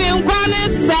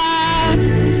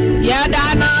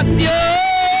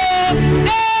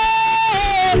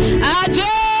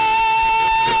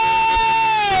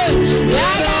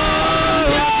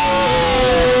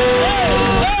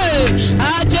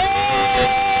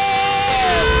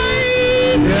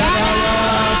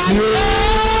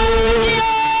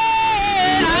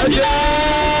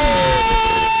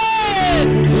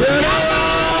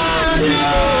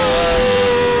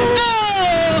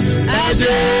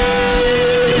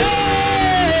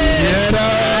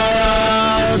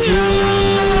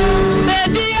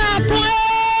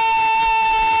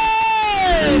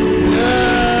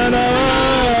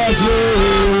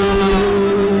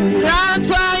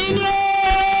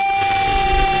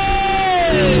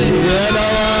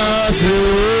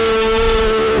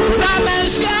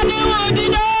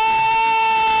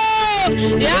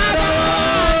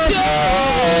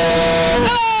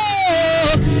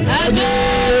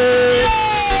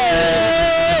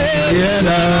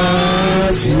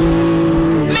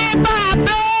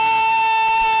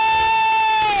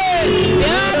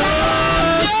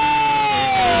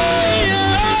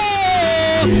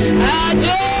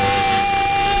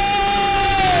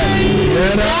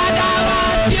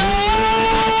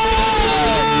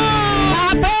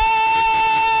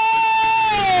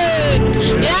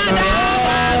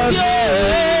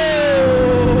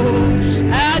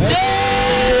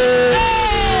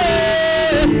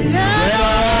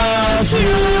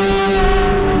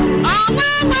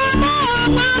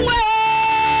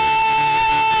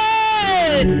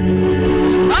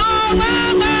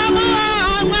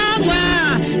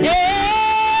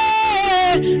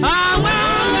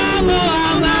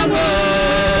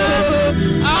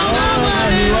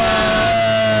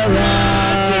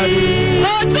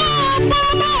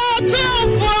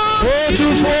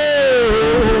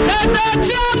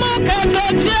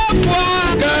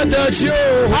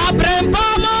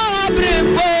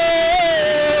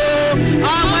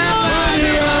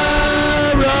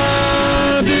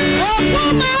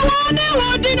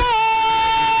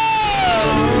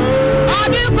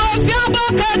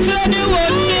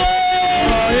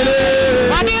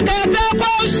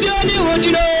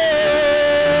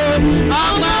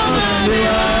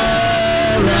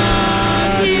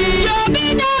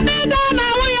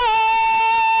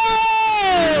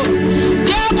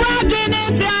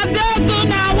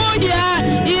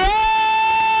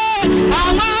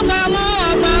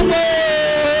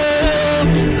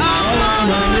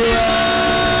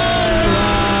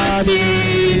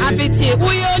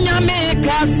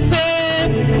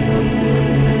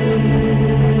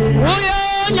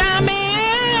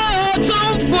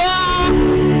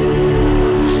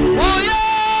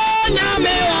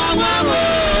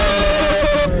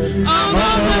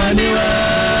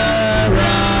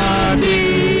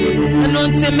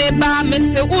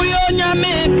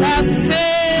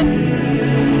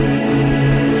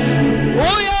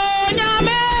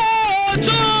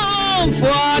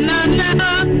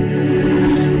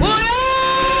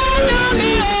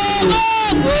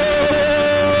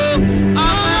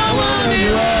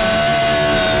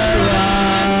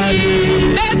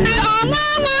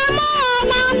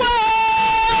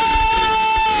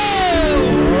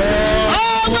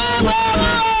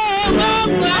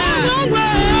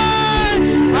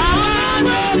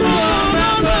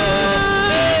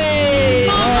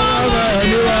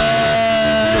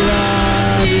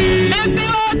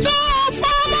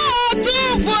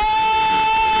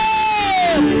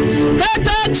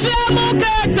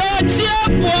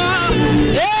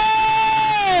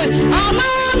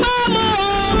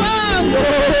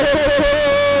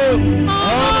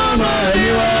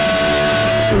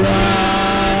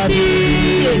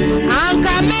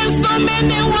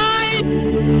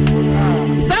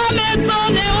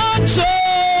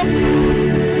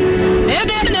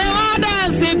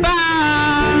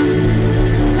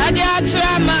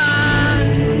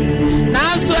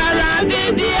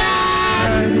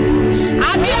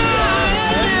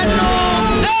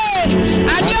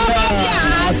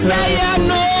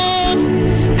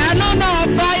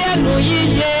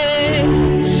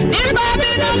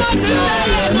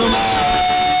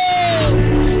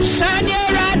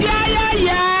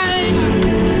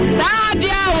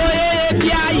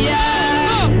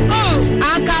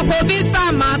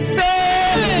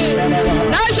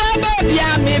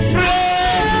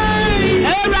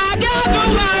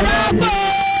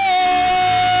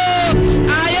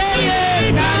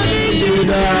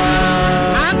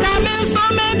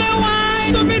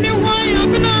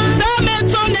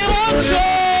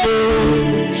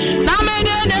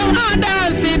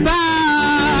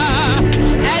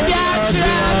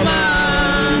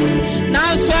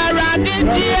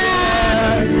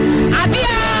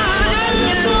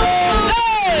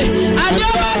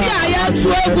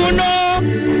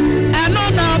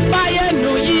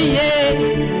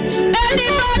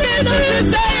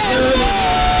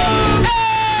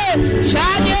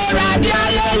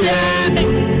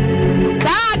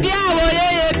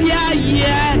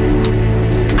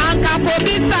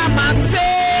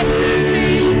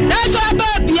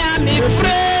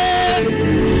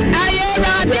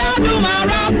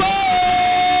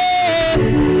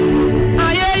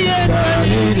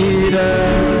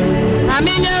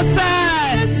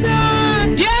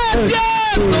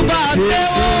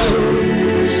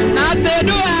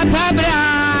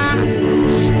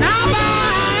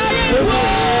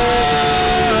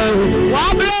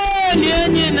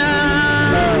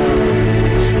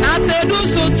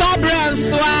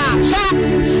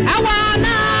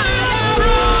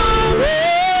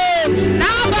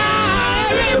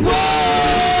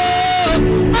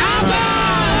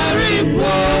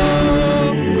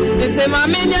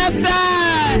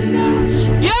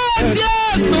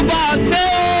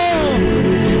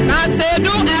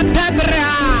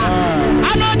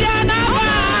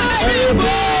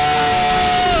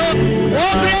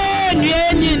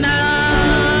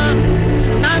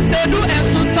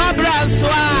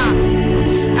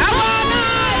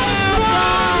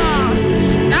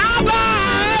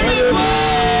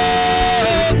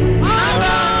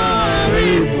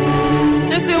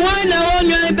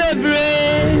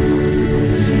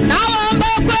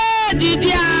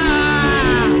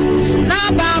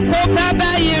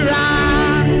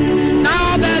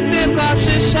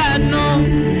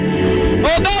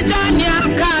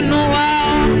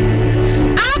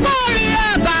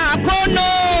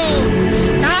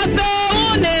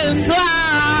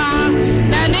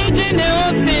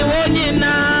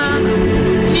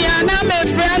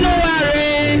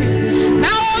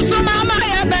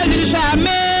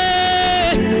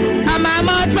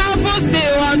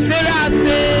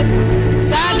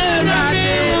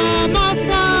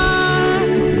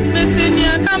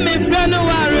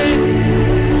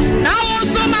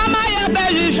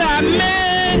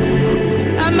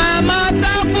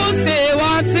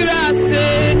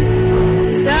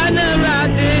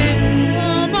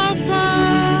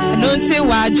 Sunti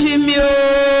wajimio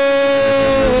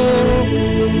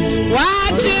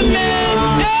wajime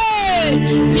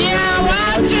mia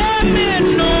wajime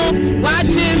no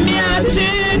wajime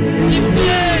aji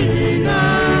ifie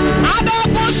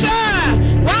adofusha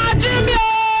wajimio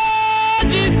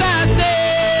Jesus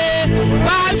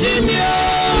wajimio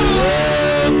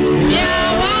mia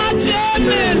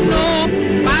wajime no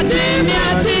wajime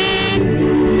aji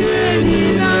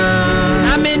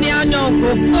ameni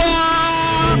anyokofo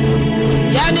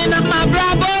yani na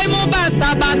mabrabo imu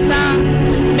basa basa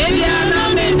mediana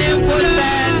mene mpose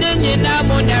ninyina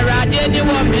mune radie ni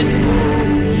womisu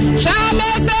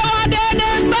shamese wadene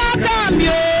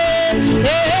sakamyo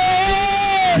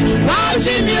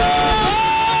wajimyo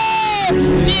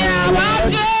nia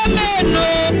wajimeno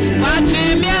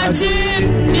wajimiachi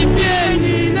nifie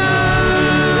nina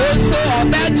oso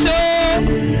obecho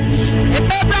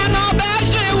efebra no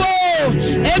bejiwo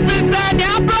efrisani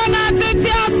abrona titi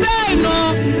aseno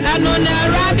eno ne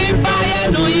radi fire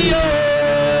no yo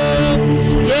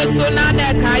yesu na ne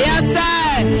kaya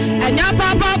say enya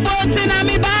papa fonti na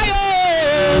mi bayo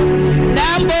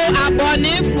dambo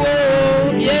abonifo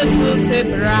yesu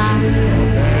sebra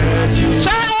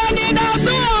shani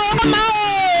dasu ma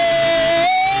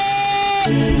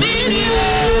mini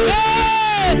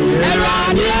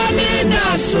eradi ni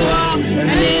dasu wo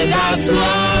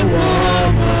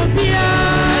bia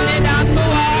ni dasu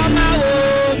ma wo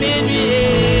mini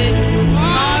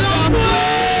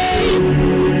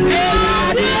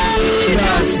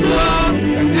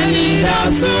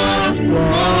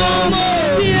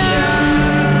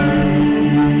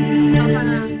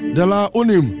Dela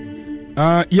unim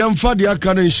yemfa de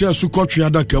aka na nhye sukotwe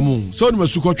adaka mu so onim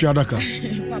sukotwe adaka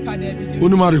papa David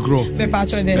unim arekro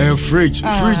fridge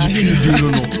twi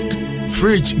din no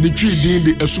fridge ni twi din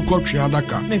de sukotwe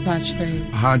adaka me pa chire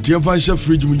ha yemfa nhye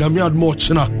fridge mu dame admo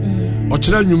ochena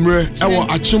ochena nwumre ewo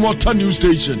Achimota news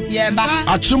station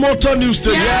Achimota news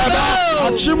station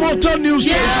Achimota news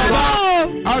station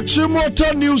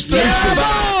Achimota news station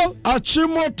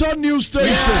Achimota news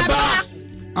station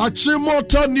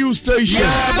Achimota news station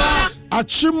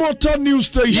Achimota news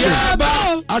station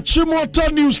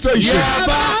Achimota news station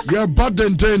yeah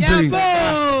baden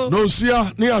no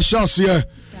sia ni ashase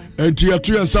enti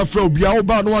yatu yansa fra obia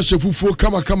oba no ahye fufuo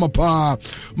kama pa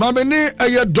mame ni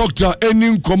eye doctor eni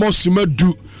nkomo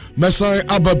simadu mesan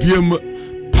ababiem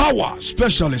power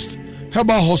specialist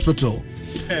herbal hospital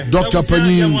Dr.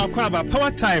 Panyin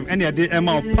power time and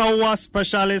the power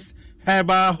specialist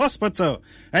Herbal Hospital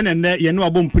and then you know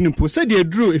abom punimpo said they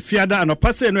drew if fiada and a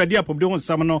passe no idea pop don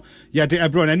samano ya de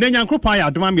abron and then yankropa ya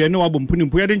adoma me no abom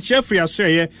punimpo ya den chef ya so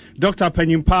ye Dr.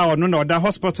 Panyin Power no that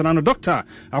hospital no doctor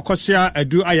akosia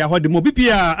adu aya hode mo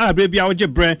bibia a brebia wo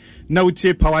gebre na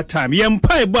utie power time ye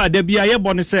mpa ebo adabia ye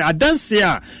bone say adanse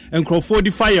a enkrofo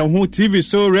di fire ho TV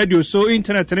so radio so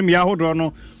internet ne me ya hodo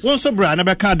no won so bra na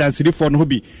be ka dansidi for no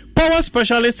bi Power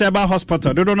Specialist Herbal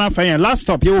Hospital do na fa last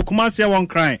stop ye wo Kumasi won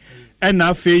cry and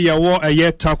na fe ya wo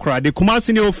aye takra de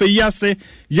Kumasi ne ofe yase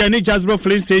ye ni Jasbro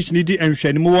Filling Station di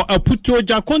enhwe ni mo aputo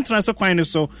ja contrast kwan ne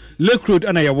so Lake Road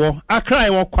ana ye wo Accra ye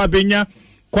wo kwabenya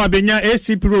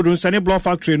ACP Road nsane Block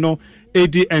Factory no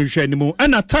edi enhwe ni mo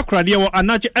ana takra de ye wo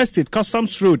Anaje Estate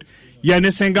Customs Road ye ne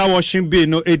Senga Washing Bay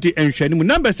no edi enhwe ni mo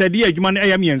number said ye adwuma no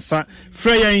ayam yensa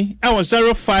frɛ yen e wo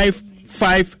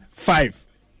 0555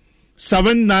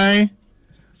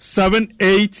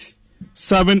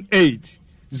 797878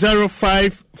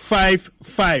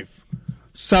 0555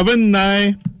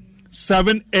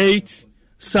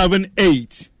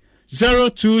 797878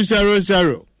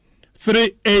 0200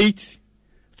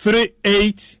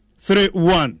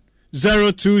 383831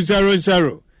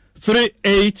 0200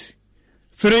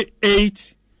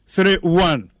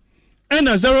 383831 and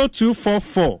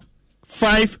 0244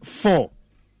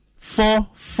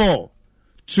 5444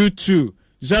 22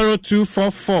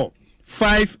 0244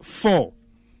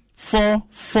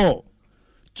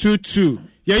 544422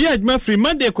 yeah adma free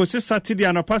Monday ko Saturday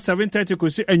and past 7:30 ko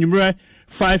si anwumre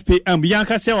 5 p.m.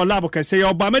 yanka se o lab ka se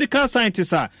yo ba medical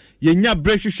scientist a yenya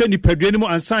brehwehwe ni padua ni mu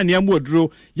ansan ne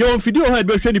amoduro ye won fidi o ha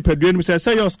brehwehwe ni padua ni mu se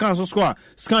yo scan so score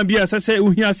scan bia se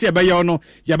uhia se be yo no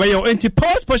ya be yo anti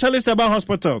Power Specialist Herbal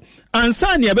Hospital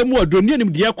ansan ne be mu oduro ne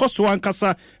nim de ekoso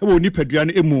ankasa e wo ni padua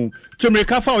no emu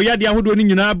tumreka fa o yade ahodo ni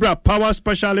nyina bra Power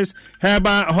Specialist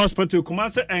Herbal Hospital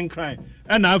Kumasi Enkran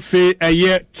and afe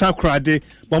eye takrade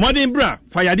bomodin bra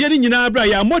fa yade ni nyina bra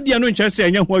ya modia no nkyese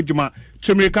enya ho adwuma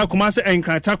tumreka Kumasi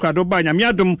Enkran takrado ba nyame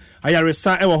adom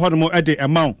ayaresa e wo hodomo e de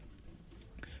amount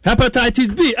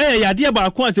hepatitis B yade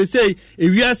ba ko asese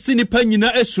ewiase nipa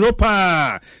nyina esuro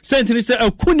pa sentini se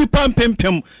akuni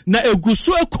pampempem na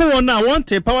eguso ekon na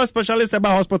wonte power specialist eba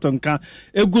hospital nka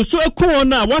eguso ekon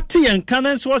na wate yenka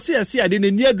na so se ase ade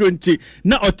ne ni adronti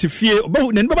na otifie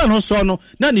obahu ne baba no so no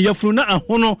na ne yafuru na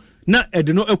ahono na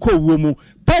edeno ekowuo mu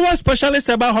power specialist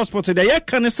eba hospital de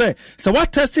yeka ne se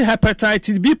what test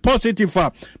hepatitis B positive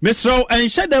for misro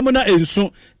enhedam na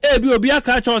ensu ebi obi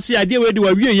aka cha ose ade we de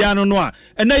wa wie ya no no a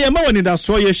ena ye ma woni da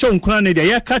so ye show nkuna ne de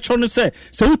yeka cha no se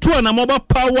wutu na moba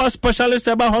power specialist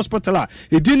eba hospital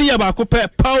edini ya ba ko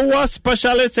power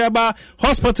specialist eba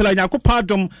hospital anyakopa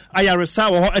dom ayaresa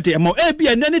wo ho ade emo ebi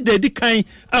ene ne de dikan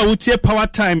a wutie power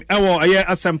time ewo aye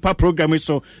asempa program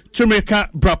so tumeka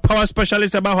bra power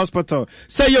specialist eba hospital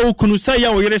say ye ukunu say ye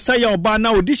oyere say ye oba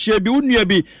na odihye bi unua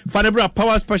bi fanebra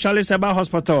power specialist eba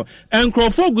hospital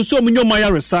enkrofo guso munyo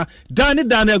mayaresa dane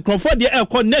enkrofo de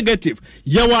ekọ negative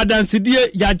ye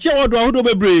wadansidie ya je wodo ahodo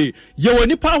bebre ye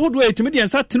woni pa ahodo etimi de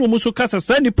ensa tene muso kasa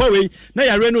sa nipa we na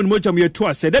yare no mojam ye to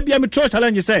ase da bia me tro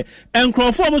challenge say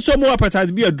enkrofo muso mu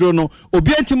hepatitis B adro no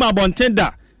obi antima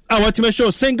abontenda a what show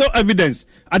single evidence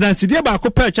adansidie ba ko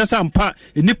pa chasa mpa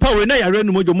nipa we na yare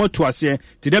no mojo moto ase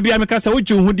ti da bia me kasa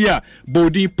wuji hudi a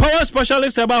body power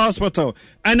specialist eba hospital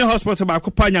any hospital ba ko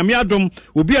pa nyame adom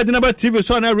obi adina ba TV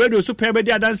so na radio so pa be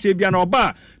di adansie bia na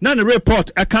oba na ne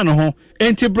report eka no ho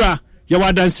entibra ya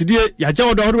wadansidie ya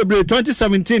jawodo hodo bebre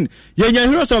 2017 yenya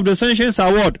Heroes of the Sunshine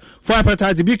Award for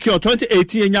hepatitis B cure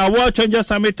 2018 yenya World Changer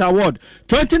Summit Award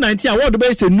 2019 award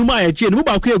be se numa ya nu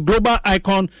ba ko global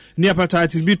icon ni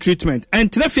hepatitis B treatment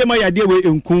and trefema ya de we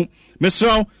enku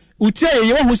mesro utie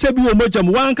ye wo se bi wo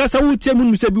mojam wan kasa utie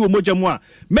mu se bi wo mojam a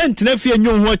mentena fie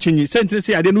nyo ho akyenyi sentene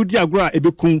se ade no di agro a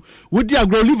ebekun wodi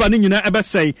agro liver ni nyina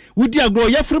ebesai wodi agro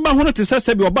yefrema hono te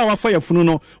sese bi oba wafa yefunu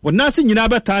no wonase nyina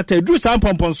betata duru sa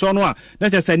pomponso no a na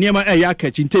chese niema e ya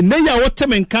akachi nte ne ya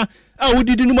wotemenka a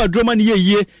wodidi no madroma ne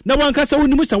yeye na wankasa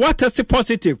wonimu sa what test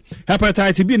positive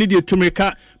hepatitis B ni de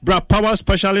tumeka bra power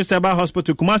specialist eba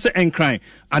hospital Kumase Enkran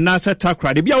anasa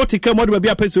takra de bia wotika modu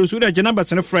bia pese so de number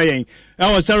se no fra yen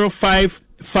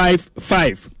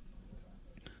 0555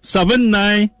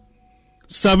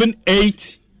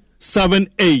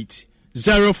 797878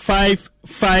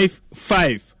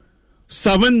 0555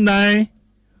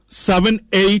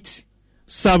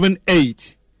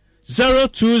 797878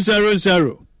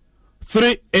 0200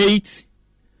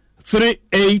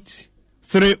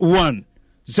 383831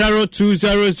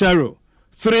 0200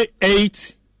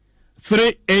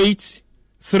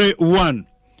 383831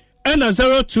 and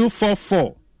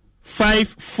 0244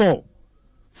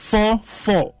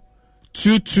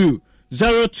 544422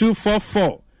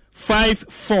 0244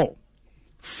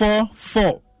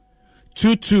 544422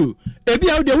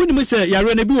 ebi awde woni se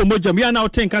yare na bi wo mojam ya na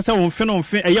oten kasa won fe no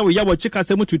mfe eye wo ya wo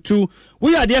chikasa mututu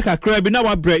wo ya de kakra bi na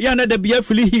wa bre ya na da bia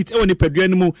fili heat e woni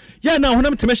paduan mu ya na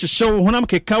honam teme hyehyew honam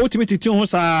keka wotimi titi ho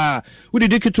sa wodi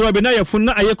dikito bi na yafun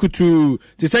na ayekutu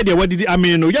ti say de wadidi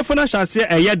ameno yafun na hyase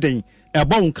eye den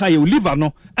ebo nka ye liver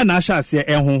no na hyase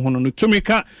ehonhono no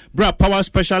tumika bra power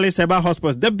specialist eba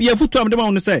hospital da bia futu am de ma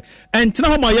won say entena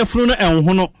ho ma yafunu no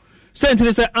ehonhono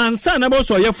sentene se ansa na bo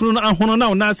so yefunu no ahono na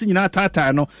onase nyina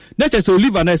tata no na chese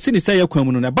oliver na sini se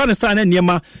yakwamu no na ba ne sa na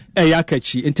niema eya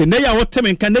akachi ente ne ya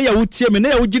woteme nka ne ya wotie me ne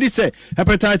ya wogiri se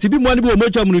hepatitis B mo ne bi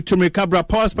omogya mu no tumika bra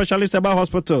power specialist eba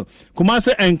hospital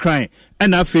Kumase Enkran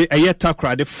and afe eye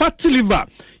takra the fat liver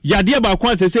yade ba ko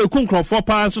asese ekunkrofo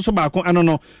pa so ba ko ano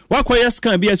no wakoye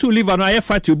scan bia so liver no aye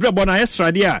fat brebo na aye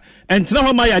strade a entena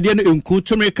ho ma yade no enku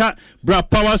tumika bra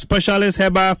power specialist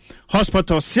heba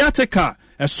hospital sciatica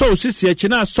so sisi echi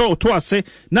na so to ase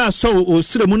na so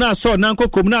osiremu na so na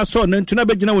nkokom na so na ntuna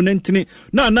begina wo nantini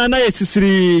na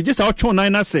yesisiri gisa otwo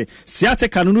nan na se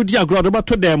sciatica no di agro do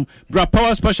bato dem bra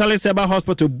power specialist eba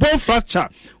hospital bone fracture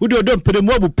udi odom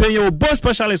pedemu abu penye wo bone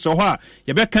specialist ho a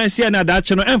ye be kan sia na da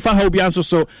che no emfa ha obi anso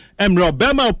so emro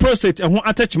bema prostate ho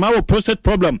attachment wo prostate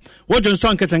problem wo jonso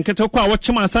anketenkete kwa wo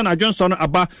chima ansa na jonso no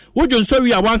aba wo jonso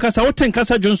wi awankasa wo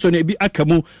tenkasa jonso no ebi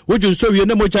akamu wo jonso wi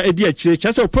na moja edi akire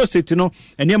chese prostate no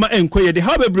eniema enkoye de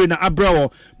habebre na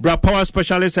abrawo bra power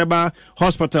specialist eba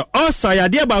hospital osa ya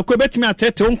de ba ko betimi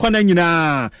atete nkwana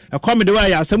nyina ekome de wa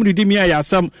ya asam didi mi ya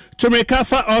asam tumeka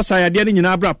fa osa ya de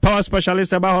nyina bra power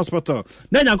specialist eba hospital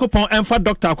na nyankopon emfa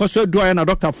doctor akoso duaya na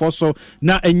doctor foso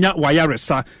na enya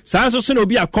wayaresa saa so na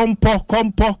obi a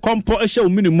kompo ehye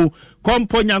ominimu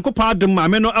kompo nyankopa adom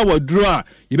ame no awaduro a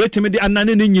yebetimi de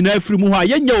anane ne nyina afiri mu ho a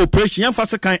yenya operation yamfa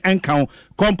se kan enkan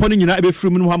kompo no nyina ebefiri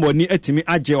mu ho ma ni atimi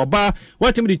age oba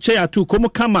watimi de chair to komu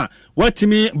kama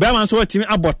watimi bema so watimi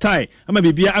abotai ama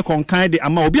bibia akonkan de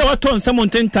ama obi a wato nsam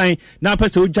ntentan na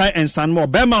apese ojai ensan mo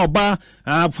bema oba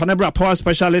fanabra power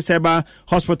specialist eba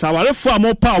hospital warefo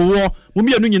amopa wo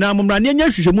mumienu nyina momra ne nya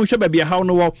hwehwemu hwe bibia hawo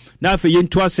no wo na afa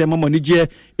yentu asema mo nigye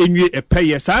enwie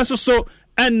epeye saa so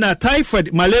and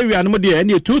typhoid malaria no de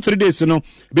any 2-3 days no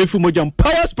be fu mojam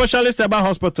power specialist eba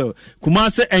hospital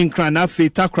Kumase enkra na fe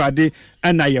takrade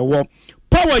na yewo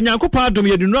power nyankopa adom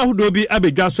yedunu ahodo bi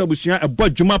abedwa so abusua ebo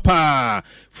dwuma pa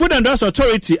Food and Drugs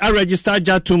Authority a register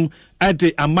jatum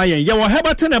ade amayen yewo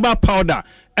hebaten eba powder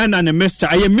and an mixture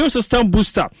a immune system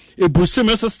booster a boost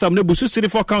immune system ne boost city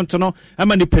for count no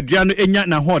ama ni pedua no enya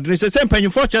na ho de se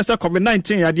mpanyimfo chese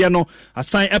COVID-19 yade no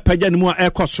assign epaja ne mu a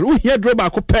ekosoro here draw ba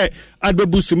ko pe ade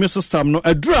boost immune system no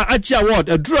adura agi award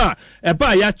adura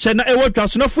eba ya che na ewo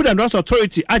dwaso no Food and Drugs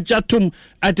Authority ajatum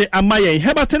ade amayen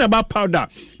hebaten eba powder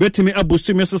betimi a boost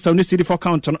immune system ne city for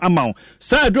count no amount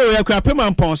sa adura ya kwa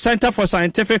pemampon Center for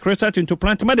Scientific Research into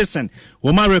Plant Medicine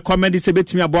woman recommend it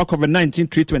betimi abo COVID-19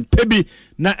 treatment pebi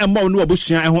na emma onu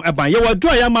abusua ehon eban ye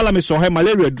wadua ya mala me so he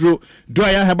malaria duro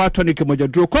dua ya heba tonic moja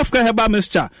duro kofka heba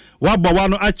mixture wabwa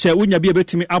wano ache unya bia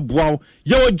betimi aboa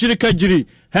ye wojirika jiri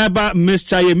heba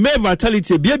mixture ye me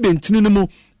vitality bia bentini no mu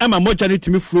ama moja ne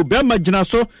timi flo be ma gina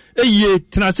so eye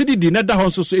tenasidi di na da ho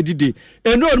so edidi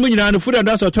enu onu nyina no Food and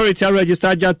Drugs Authority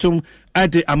register jatum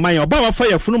ade amayan oba wa fa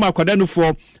ye funu makoda no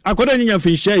fo akoda nyanya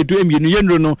finhia edu emienu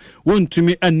yenro no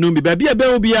wontumi annu bi ba bia be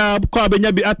obia kwa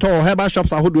benya bi ato heba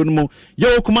shops ahodo no mu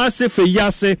ye Kumase fe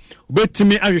yase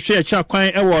obetimi ahwehwe ya cha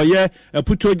kwan ewo ye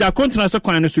puto ja kontra se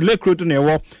kwan no so Lake Road no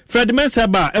ewo Fred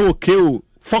Mensaba ewo KO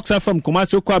Fox FM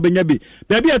Kumase kwa benya bi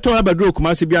bia ato heba duro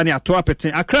Kumase bia ne ato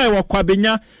apeten akra ewo kwa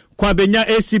benya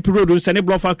ACP Road nsane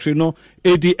block factory no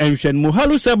edi enhwen mu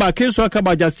halu seba kenso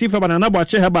akaba Justice banana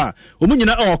bwache heba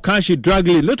omunyina o kanshi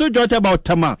drugly little jot about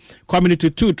tama community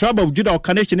 2 trouble of Judah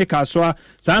connection ne kaswa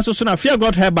sanso so na fear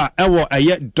God heba ewo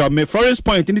aye dome Forest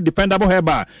Point ni dependable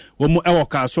heba wo mu ewo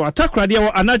kaswa atakrade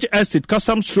ewo Anaje Estate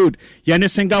Customs Road yane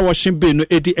singa washing bin no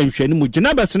edi enhwen mu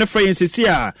gina besne freyensisi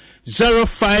a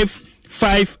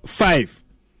 0555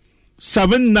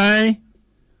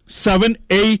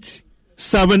 7978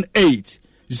 78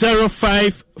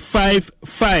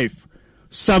 0555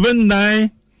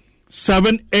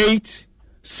 7978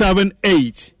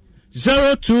 78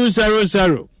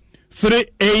 0200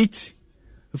 38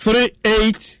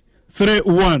 38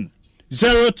 31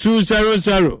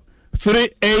 0200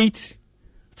 38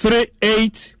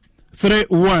 38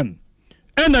 31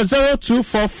 and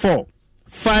 0244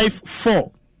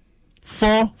 54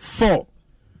 44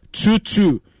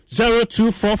 22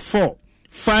 0244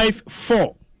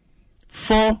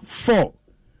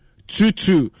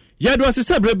 544422 yado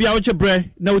asese bre bia woche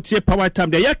bre na wotie power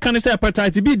time de yakane say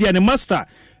hepatitis B dia ne master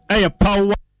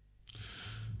power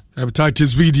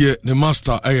hepatitis B dia ne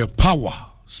master power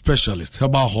specialist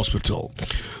Herbal Hospital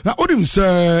na odim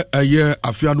say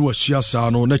afia no ahia sa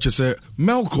no na che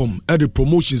Malcolm the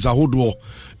promotions ahodo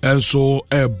enso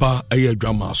eba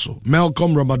adwama so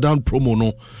Malcolm Ramadan promo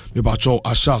no me bacho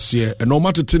ashase e no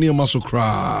matetene maso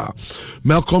kra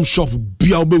Malcolm shop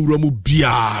bia obewura mu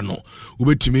bia no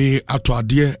obetimi ato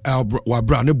ade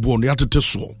wabra ne bo no yatete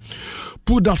so.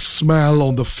 Put that smile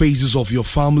on the faces of your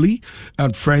family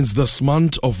and friends this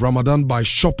month of Ramadan by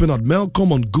shopping at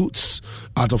Malcolm on goods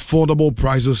at affordable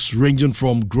prices ranging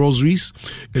from groceries,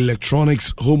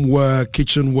 electronics, homeware,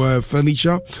 kitchenware,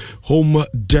 furniture, home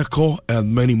decor,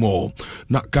 and many more.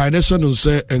 Na kainesa no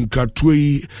se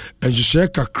enkatui enjishe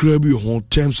kakra bi ho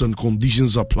terms and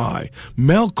conditions apply.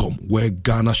 Malcolm where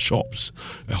Ghana shops.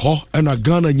 Ho ena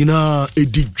Ghana nyina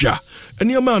edidwa.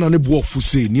 Eniama na ne bo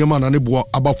fuse, eniama na ne bo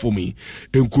abafomi.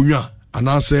 Enkunya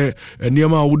anase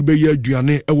eniama would be ye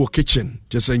aduane ewo kitchen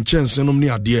just enchense nom ni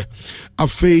ade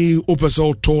afei opese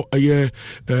auto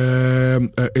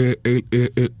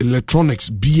electronics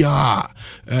bia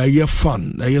ye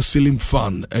fan ceiling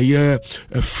fan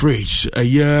fridge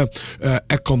air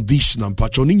conditioner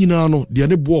patcho ni nyina no de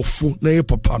ne boofo na ye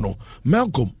papa no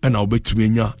Malcolm na obetumi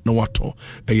nya na wato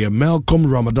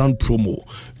Malcolm Ramadan promo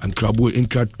and krabo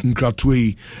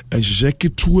inkratwe enjeke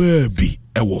tuabi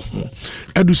ɛwɔ ho.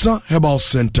 Edusa Herbal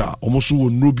Center almost wo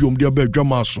nrobi omde be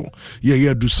adwama so ye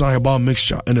Edusa Herbal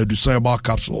mixture and Edusa Herbal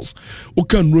capsules.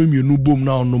 Oka nro mienu bom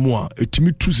na onomo a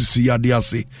etimi tu sisi yade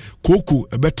ase koko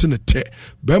ebete ne te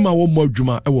be ma wo mo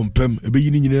adwuma ɛwɔ mpam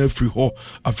ebeyi ni nyina afiri ho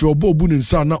afi obo obu ne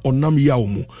nsa na onam ya wo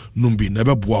mu numbi na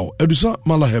beboa wo. Edusa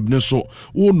Malahab ne so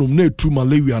wo num na etu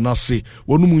malaria na se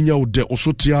wonum nya wo de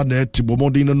osotia na eti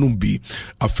bomodin na numbi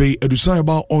afi Edusa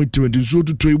Herbal ointment nso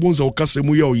to ibonza okase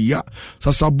mu ya oya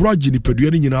sasa braji ni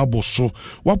pedua ni nyina aboso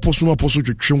waposo no aposo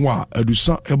twetwe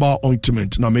Edusa Herbal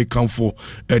ointment na make come for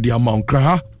edi amount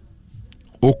kra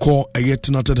Oko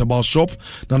Ayetinated Herbal Shop,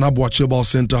 Nanabuache Herbal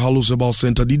Center, Hallows Herbal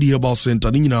Center, Didi Herbal Center,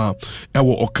 Nina,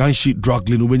 Ewo Okanshi Drug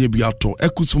Lane, Ubenye Biato,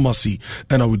 Equus Pharmacy,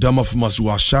 and Awidama Pharmacy,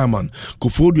 wa Shaman,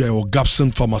 Kofodia, or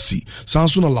Gapson Pharmacy,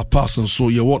 Sansuna La Paz, and so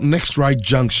you what next right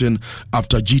junction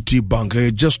after GT Bank,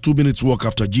 just 2 minutes walk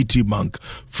after GT Bank,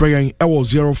 Freying Ewo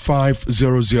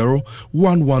 0500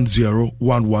 110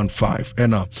 115,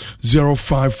 and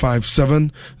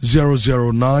 0557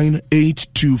 009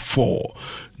 824.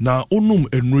 Na onum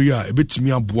enria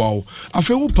ebetimi aboa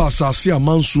afa wo pa asase a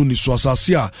manso ni so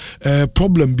asase a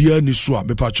problem bia ni so a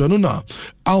mepacho no na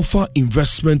Alpha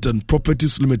Investment and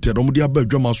Properties Limited omudi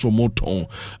abadwama so moton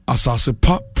asase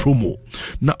pa promo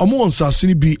na omo onsase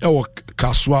ni bi ewo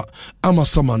kaswa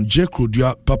amasaman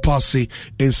jekrodua papase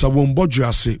ensawombojo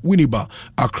ase winiba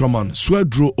akraman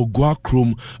swedro ogwa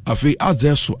krom afa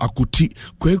adeso akuti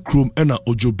kwe krom ena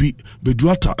ojobi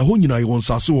beduata eho nyina ye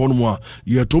onsase wo no mo a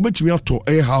ye to betimi ato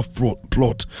half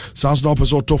plot sounds now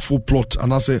person to full plot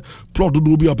and I say plot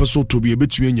do be a person to be a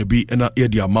bit me be and a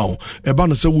the amount e ba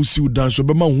no say wo siw dan so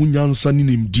be ma hu nyansa ni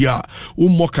nimdia wo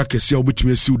moka kese a bit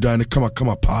me siw dan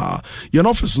kama pa your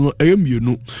office no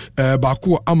mienu ba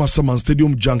ko Amasaman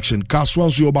Stadium Junction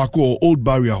Kaswan so ba ko Old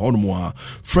Barrier Honmo a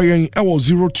fraying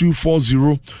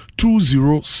 0240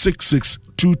 2066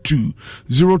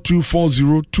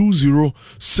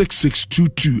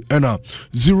 0240206622 and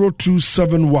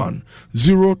 0271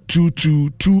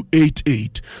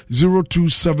 022288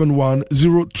 0271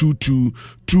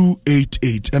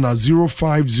 022288 and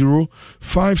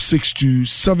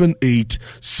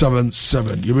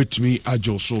 0505627877. You bet me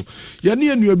ajo so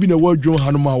yani anu bi na wadwo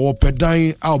hanoma wo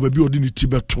pedan a obabi odi ni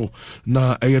tibeto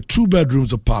na 2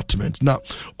 bedrooms apartment na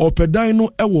opedan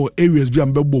no ewo areas bi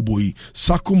ambeboboyi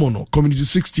Sakumono Community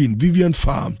 16 Vivian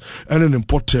Farm and an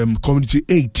important Community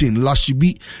 18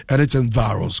 Lashibi and its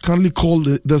environs. Kindly call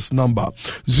this number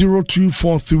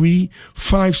 0243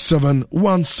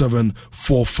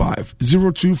 571745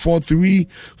 0243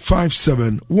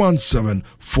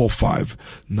 571745.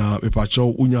 Now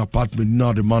epacho unya apartment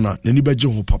na de mana nani beje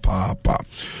ho papa.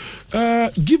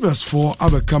 Give us for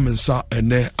other comments and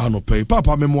ne anope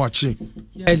papa memoachi.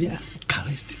 Yeah,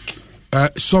 charistic.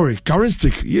 Sorry,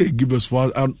 Charistic. Yeah, give us for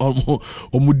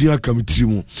Omudia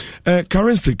Kamitimo.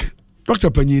 Charistic.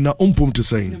 Dr. Penina, umpum to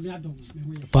say.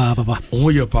 Papa. Oh,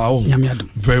 your power.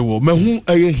 Very well. Mehu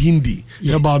a Hindi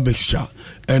herbal mixture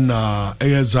and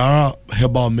a Zara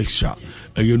herbal mixture.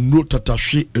 A no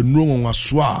tatashi and no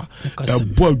aswa. A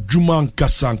boy Juman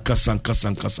Kasa.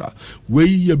 Where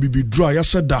ye be dry,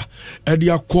 Yasada.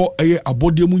 Edia call a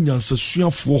body munyansa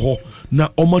swan for her. Na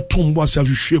omatum was a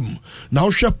shim. Now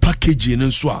share packaging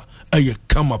and swa. Aye,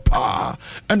 come up.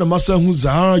 And a master who's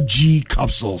Zara G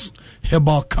capsules.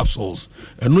 Herbal capsules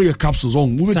and no your capsules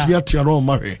on move it to your own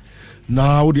marry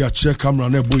now they are check camera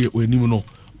and boy when you know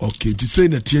okay to say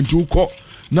that TNT call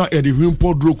now at the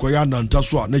Wimpo Drew Koyana and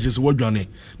Taswa natures what journey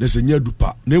there's a near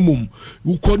dupa nemum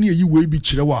who call near you will be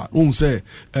chirewa won't say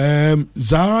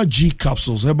Zara G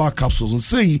capsules herbal capsules and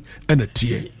say and a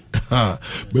tear.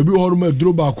 Baby or me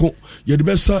draw back ye the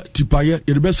best tipaye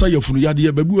ye the best ye funu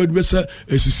yade baby we the best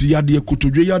esisi yade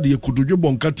kotodwe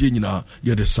bonkate nyina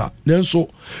ye de sa nenso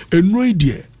enro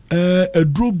de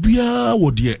edro bia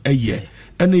wo de eye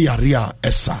ene yare a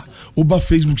esa oba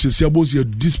Facebook se abos ye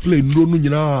display no no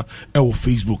nyina e wo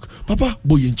Facebook papa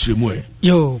boye nchiremu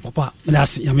yo papa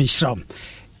that's yami shram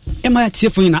ema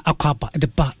tiefo na akwaba de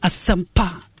ba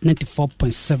asempa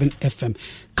 94.7 FM.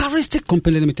 Charistic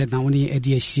Company Limited na woni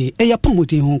ediasie eya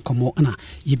pomodin ho komo na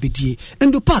yebedie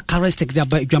endo pa Charistic da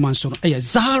ba adwaman so eya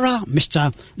Zara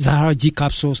Mr. Zara G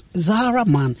capsules Zara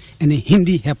man and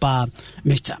Hindi herbal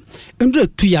mixture endo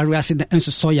tu yare ase na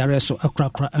enso so yare so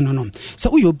akrakra enono so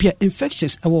we obi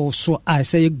infections ewo so I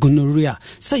say gonorrhea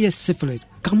say syphilis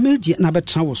kamerji na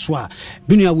betra wo so a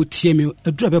binu wo tie me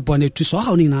adura bebo na tu so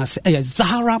ha oni na se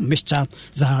Zahara mixture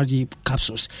Zahara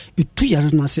capsules etu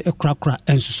yare na se ekrakra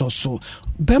enso so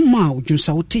bema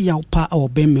odwunsa wo te ya pa a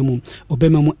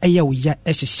obememu eya wo ya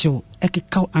ehyehew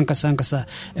ekeka ankasa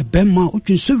bema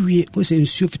odwunso wie bo se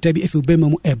nsuo fita bi efi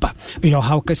obememu eba your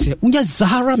how kase unya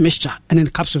Zahara mixture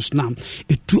and capsules na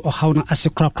etu ohaw na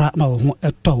asekrakra ma wo ho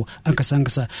eto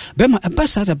ankasa bema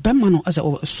ebasa da bema no as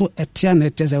so etia na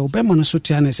etia bema no so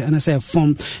tia na se ana se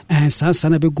form and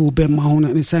sana be go bema ho na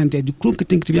sande the crew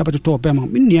think to be about to bema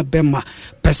minua bema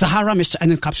Zahara mixture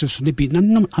and capsules ne bi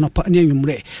nanam anopa ne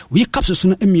anwumre we capsules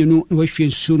no emienu na wahwie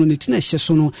nsuo no ne tina hye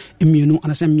so no emienu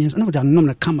anasa miens na woda nom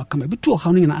na kama bitu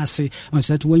ohaw no na ase on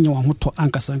say to wanya wa ho to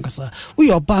ankasa we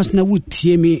your boss na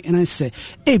wotie me and I say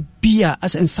bia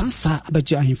as ensansa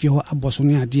abaje ahemfie ho aboso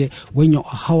ne ade wanya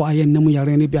ohaw aye nam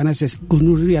yare ne bia na say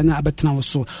gonorrhea na abetena wo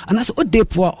so anasa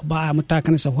odepo oba mutaka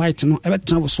ne say white no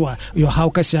abetena wo so a your how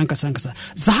kasi ankasa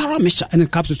Zahara mixture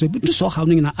and capsules bitu so ohaw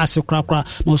no na ase krakra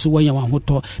ma so wanya wa ho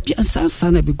to bia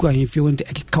ensansa na begu ahemfie ho nte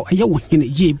ekeka aye wo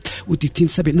hene ye wotitin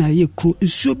sabe na ye kro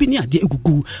nsuo bi ne ade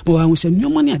egugu ma wa ho say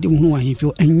nyoma ne ade ho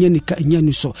ahemfie enya nika enya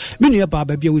ni so menu ya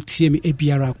baba bia wotie me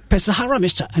ebiara Zahara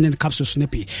mixture and capsules ne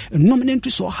bi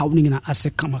nominate so how ni na ase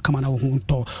kama na wo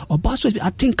hunto obaso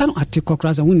atinka no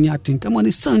atekokra za wonni atinka mo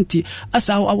ne santi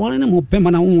asa awore ne mo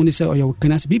bema na wo ni se oyo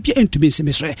kanase bibia entumi se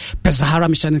mesre Zahara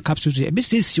mixture and capsules e bi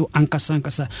se sio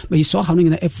ankasa me so how ni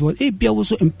na efo e bia wo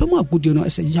so empema agudio no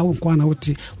ese yawo kwa na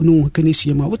wote no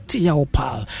kanise ma wote yawo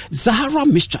pa Zahara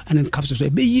mixture and capsules e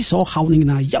bi yi so how ni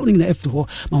na yawo ni na efo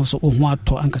ma so ho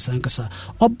ato ankasa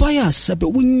obaya sabe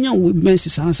wonya wo mensi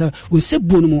sansa wo se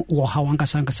buonu mo wo hawo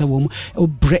ankasa wo mo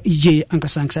obre ye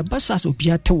ankasa basa so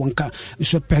bia te wonka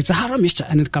so Zahara mixture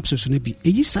and capsules no bi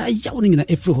eyi sa yawo ni na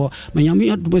efri ho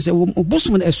manyame do se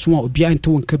obosom na eso a bia ente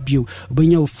wonka bio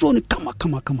obanya ofro ni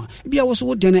kama bia wo so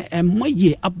wo de na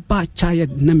emaye aba chaya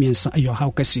na miensa ayo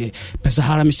hawo kase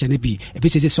Zahara mixture no bi e bi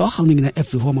se so hawo ni na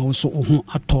efri ho ma wo so ho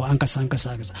ato ankasa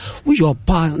wo your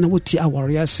ba na wo ti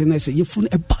aware ase na se yefu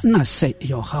e ba na se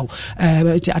your how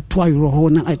ti ato ayro ho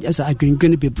na asa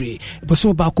adwendwen bebre bo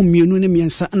so ba ko mienu ne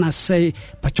miensa na se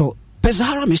pacho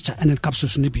Zahara mixture and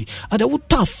capsules ne bi ada wo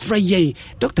ta freye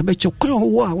Dr. Becho kro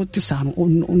wo a wo ti sa no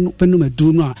penu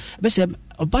madu no a be se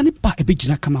obani pa e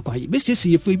bigina kama kwa be se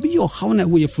yefu bi yo how na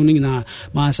wo yefu no na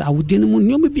ma sa awode no mu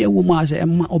nyoma bi e wo ma sa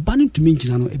ma obani tumi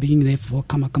ngina no e bigina yefu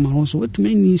kama no so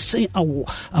wetumi ni sei awo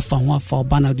afa ho afa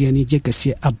obana de ani je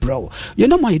kase abro ye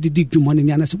no ma ye didi dwuma ne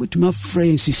na se wetumi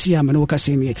afrɛ sisi a me no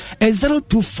kase ne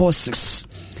 0246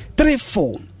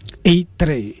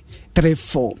 3483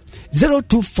 34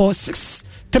 0246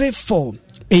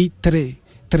 3483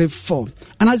 34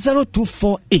 and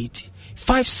 0248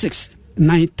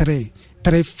 5693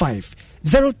 35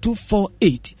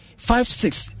 0248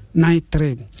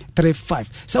 5693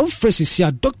 35 so fresh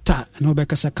ya doctor no be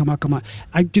kasa kama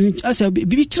adwini asa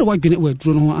bibi kire wadwini we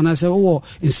duro no ana se wo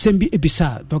nsem bi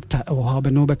ebisa doctor wo ha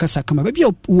be no be kasa kama be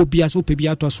wo bia so pe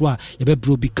bia to so a ye be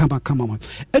bro bi kama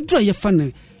edura ye fa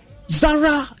ne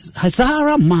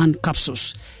Zahara man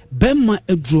capsules bema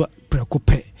edura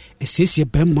prekope esiesie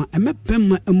bema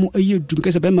emu eyedu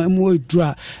kase bema emu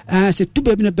edura se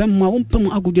tuba bi na bema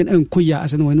wompam agudien enkoya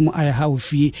ase no wanu aya ha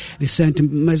ofie the sent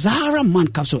Zahara man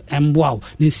capsule wow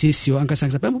ne esiesie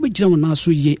ankasa bema be gira wona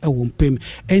so ye ewompem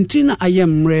enti na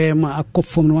ayemre ma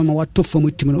akofom no ma watofom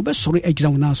timi no be sori agira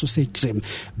wona so se krem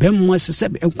bema se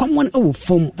enkwamon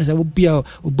ewofom ase wo bia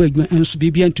obadwuma enso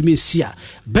bibia ntumi sia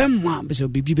bema be se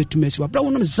bibia betumi sia bra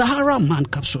wona Zahara man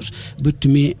capsules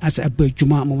betumi ase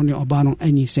abadwuma ma woni oba no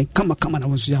anyi sen kama na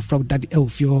wonso ya fraud daddy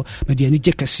elfio media ni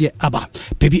je kase aba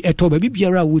baby eto baby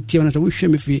biara wotie na so wohwe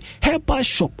me fi herbal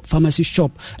shop pharmacy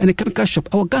shop and chemical shop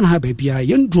awa Ghana ha baby ya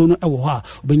yendro no ewo ha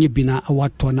obenye bina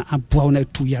awato na aboa na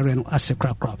tu yare no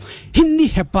asekra hinni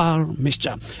herbal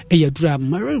mixture eyadura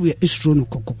malaria estro no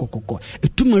kokokoko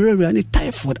etu malaria ni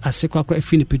typhoid asekra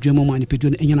efini pedwemo ma ni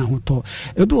pedweno enya na hoto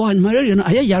ebi wa malaria no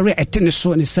aye yare etene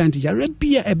so ni sand yare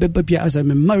bia ebeba bia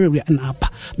azame malaria na apa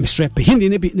mesrepe hinni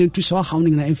ne bi ntu so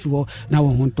hawning na efwo na wo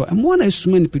honto emo na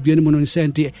esuma ni pedweno mo no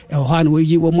sente eho na wo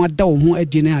yi wo mo da wo ho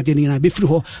adi na ade ni na be firi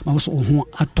ho ma wo so ho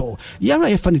ato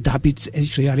yare efani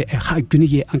diabetes yare ha dwene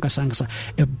ye ankasa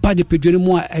e body pedweno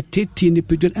mo ateti ni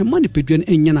pedweno e man pedweno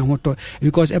enya na hoto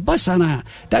because e basana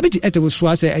diabetes etewo so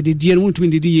ase adidie no ntumi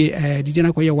didi ye didi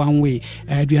na koye one way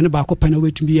aduane ba ko pa na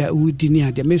wetumi ya udi ni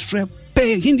ade mesre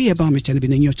pay hindi e ba me chane bi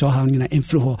na nyo cho ha nyina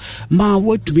emfiri ho ma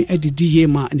watumi adidi ye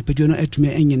ma nipadua no atumi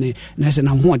anyene na se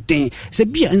na ho den se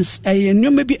bia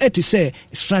nyoma bi ati se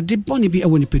strade boni bi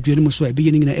ewo nipadua no so e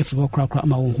bi nyina efiri ho kra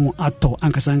ma wo ho ato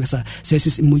ankasa se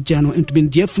sis mujja no entumi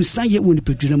die firi san ye wo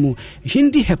nipadua no mu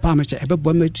hindi hepa me cha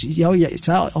ebebo ma ya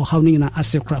sa o ha nyina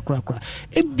ase kra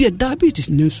e bia diabetes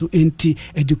nso enti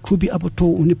edikubi aboto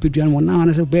wo nipadua no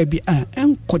na se ba bi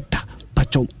enkoda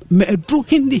pacho me edru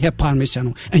hindi hepa me cha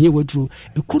no enye wadru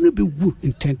ekunu bi wu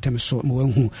intentem so mo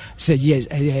hu say yes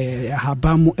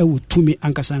haba mu ewu tumi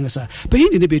ankasa pe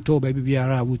hindi ne beto ba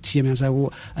bibiara wo tie me asa wo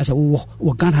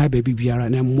gan ha ba bibiara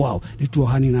na wow ne to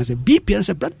ha ni na say bp and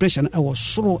say blood pressure na wo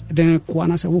soro den kwa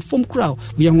na say wo fom kra wo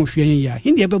ye ho hwe ya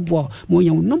hindi e bebo mo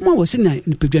nya no ma wo se na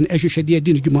ne pedua na ehwehwede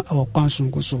di ne dwuma wo kwanso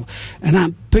nko so na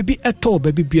pe bi eto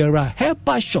ba bibiara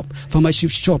hepa shop pharmacy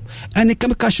shop and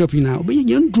chemical shop na obi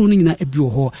nya ndru ni na ebi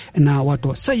ho na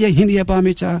wato say hindi e ba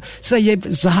mecha say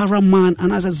Zahara man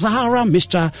and as a Zahara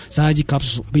Mr. Saji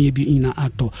Capsule be ina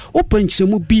ato open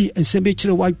chemu bi ensembe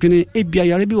chire wadwene ebia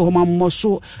yare bi ho ma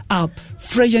moso up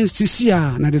fragrance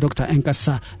tisia na the doctor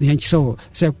enkasa na yanchiro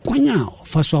say kwanya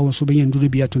faso awon so be nduru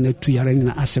bi ato na tu yare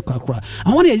na asekwa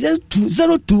I want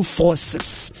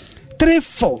 0246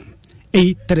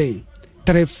 3483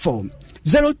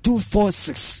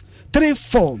 0246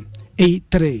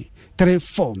 3483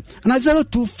 34 and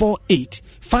 0248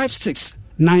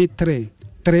 5693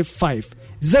 35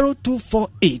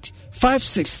 0248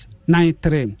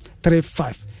 5693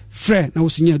 35 Fre na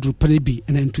usinya dru pelebi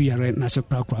and entu yare na se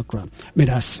kra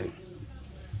medase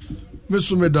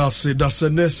meso medase dase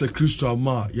nese Kristo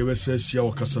ama yebesesia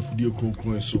wakasafudie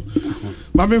konkron so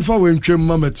ma memfa wentwem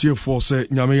ma matie for say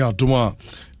nyame ya adoma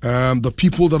the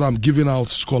people that I'm giving out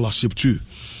scholarship to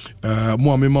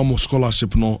mo amema mo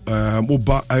scholarship no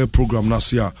oba a program na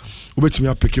se a obetimi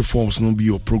apeke forms no be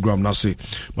your program na se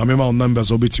ma amema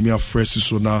numbers obetimi afresh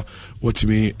so na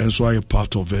wetimi enso aye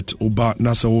part of it oba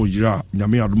na se wo yira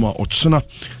nyame adoma ochena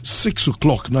 6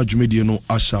 o'clock na dwumedie no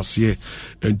ahyase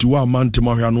enti wa mante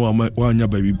mahwa no wa anya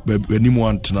baby animu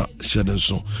antena sheden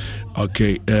so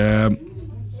okay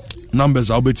numbers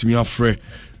obetimi afresh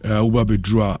oba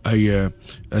bedru a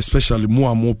especially mo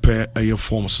amope aye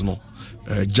forms no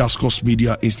Jascos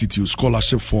Media Institute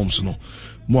scholarship forms no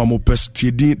mo amopes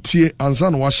tie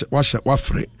anza no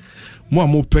wafre mo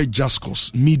amope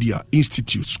Jascos Media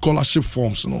Institute scholarship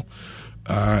forms no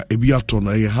ebiato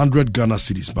na 100 Ghana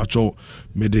cedis bacho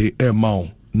me de mao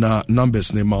na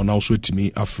numbers ne mao na also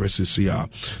etimi afrese ya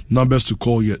numbers to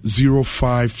call you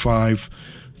 055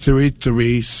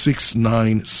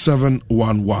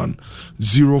 3369-711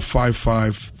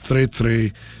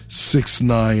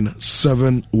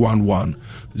 055-3369-711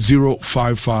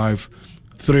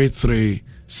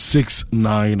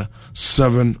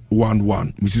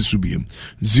 055-3369-711 Mrs. Subiem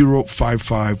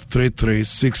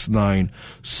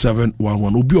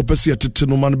 055-3369-711 Obi opesi atete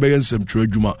no man be ensem twa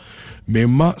adwuma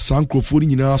mema sankrofo ni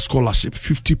nyina scholarship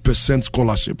 50%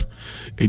 scholarship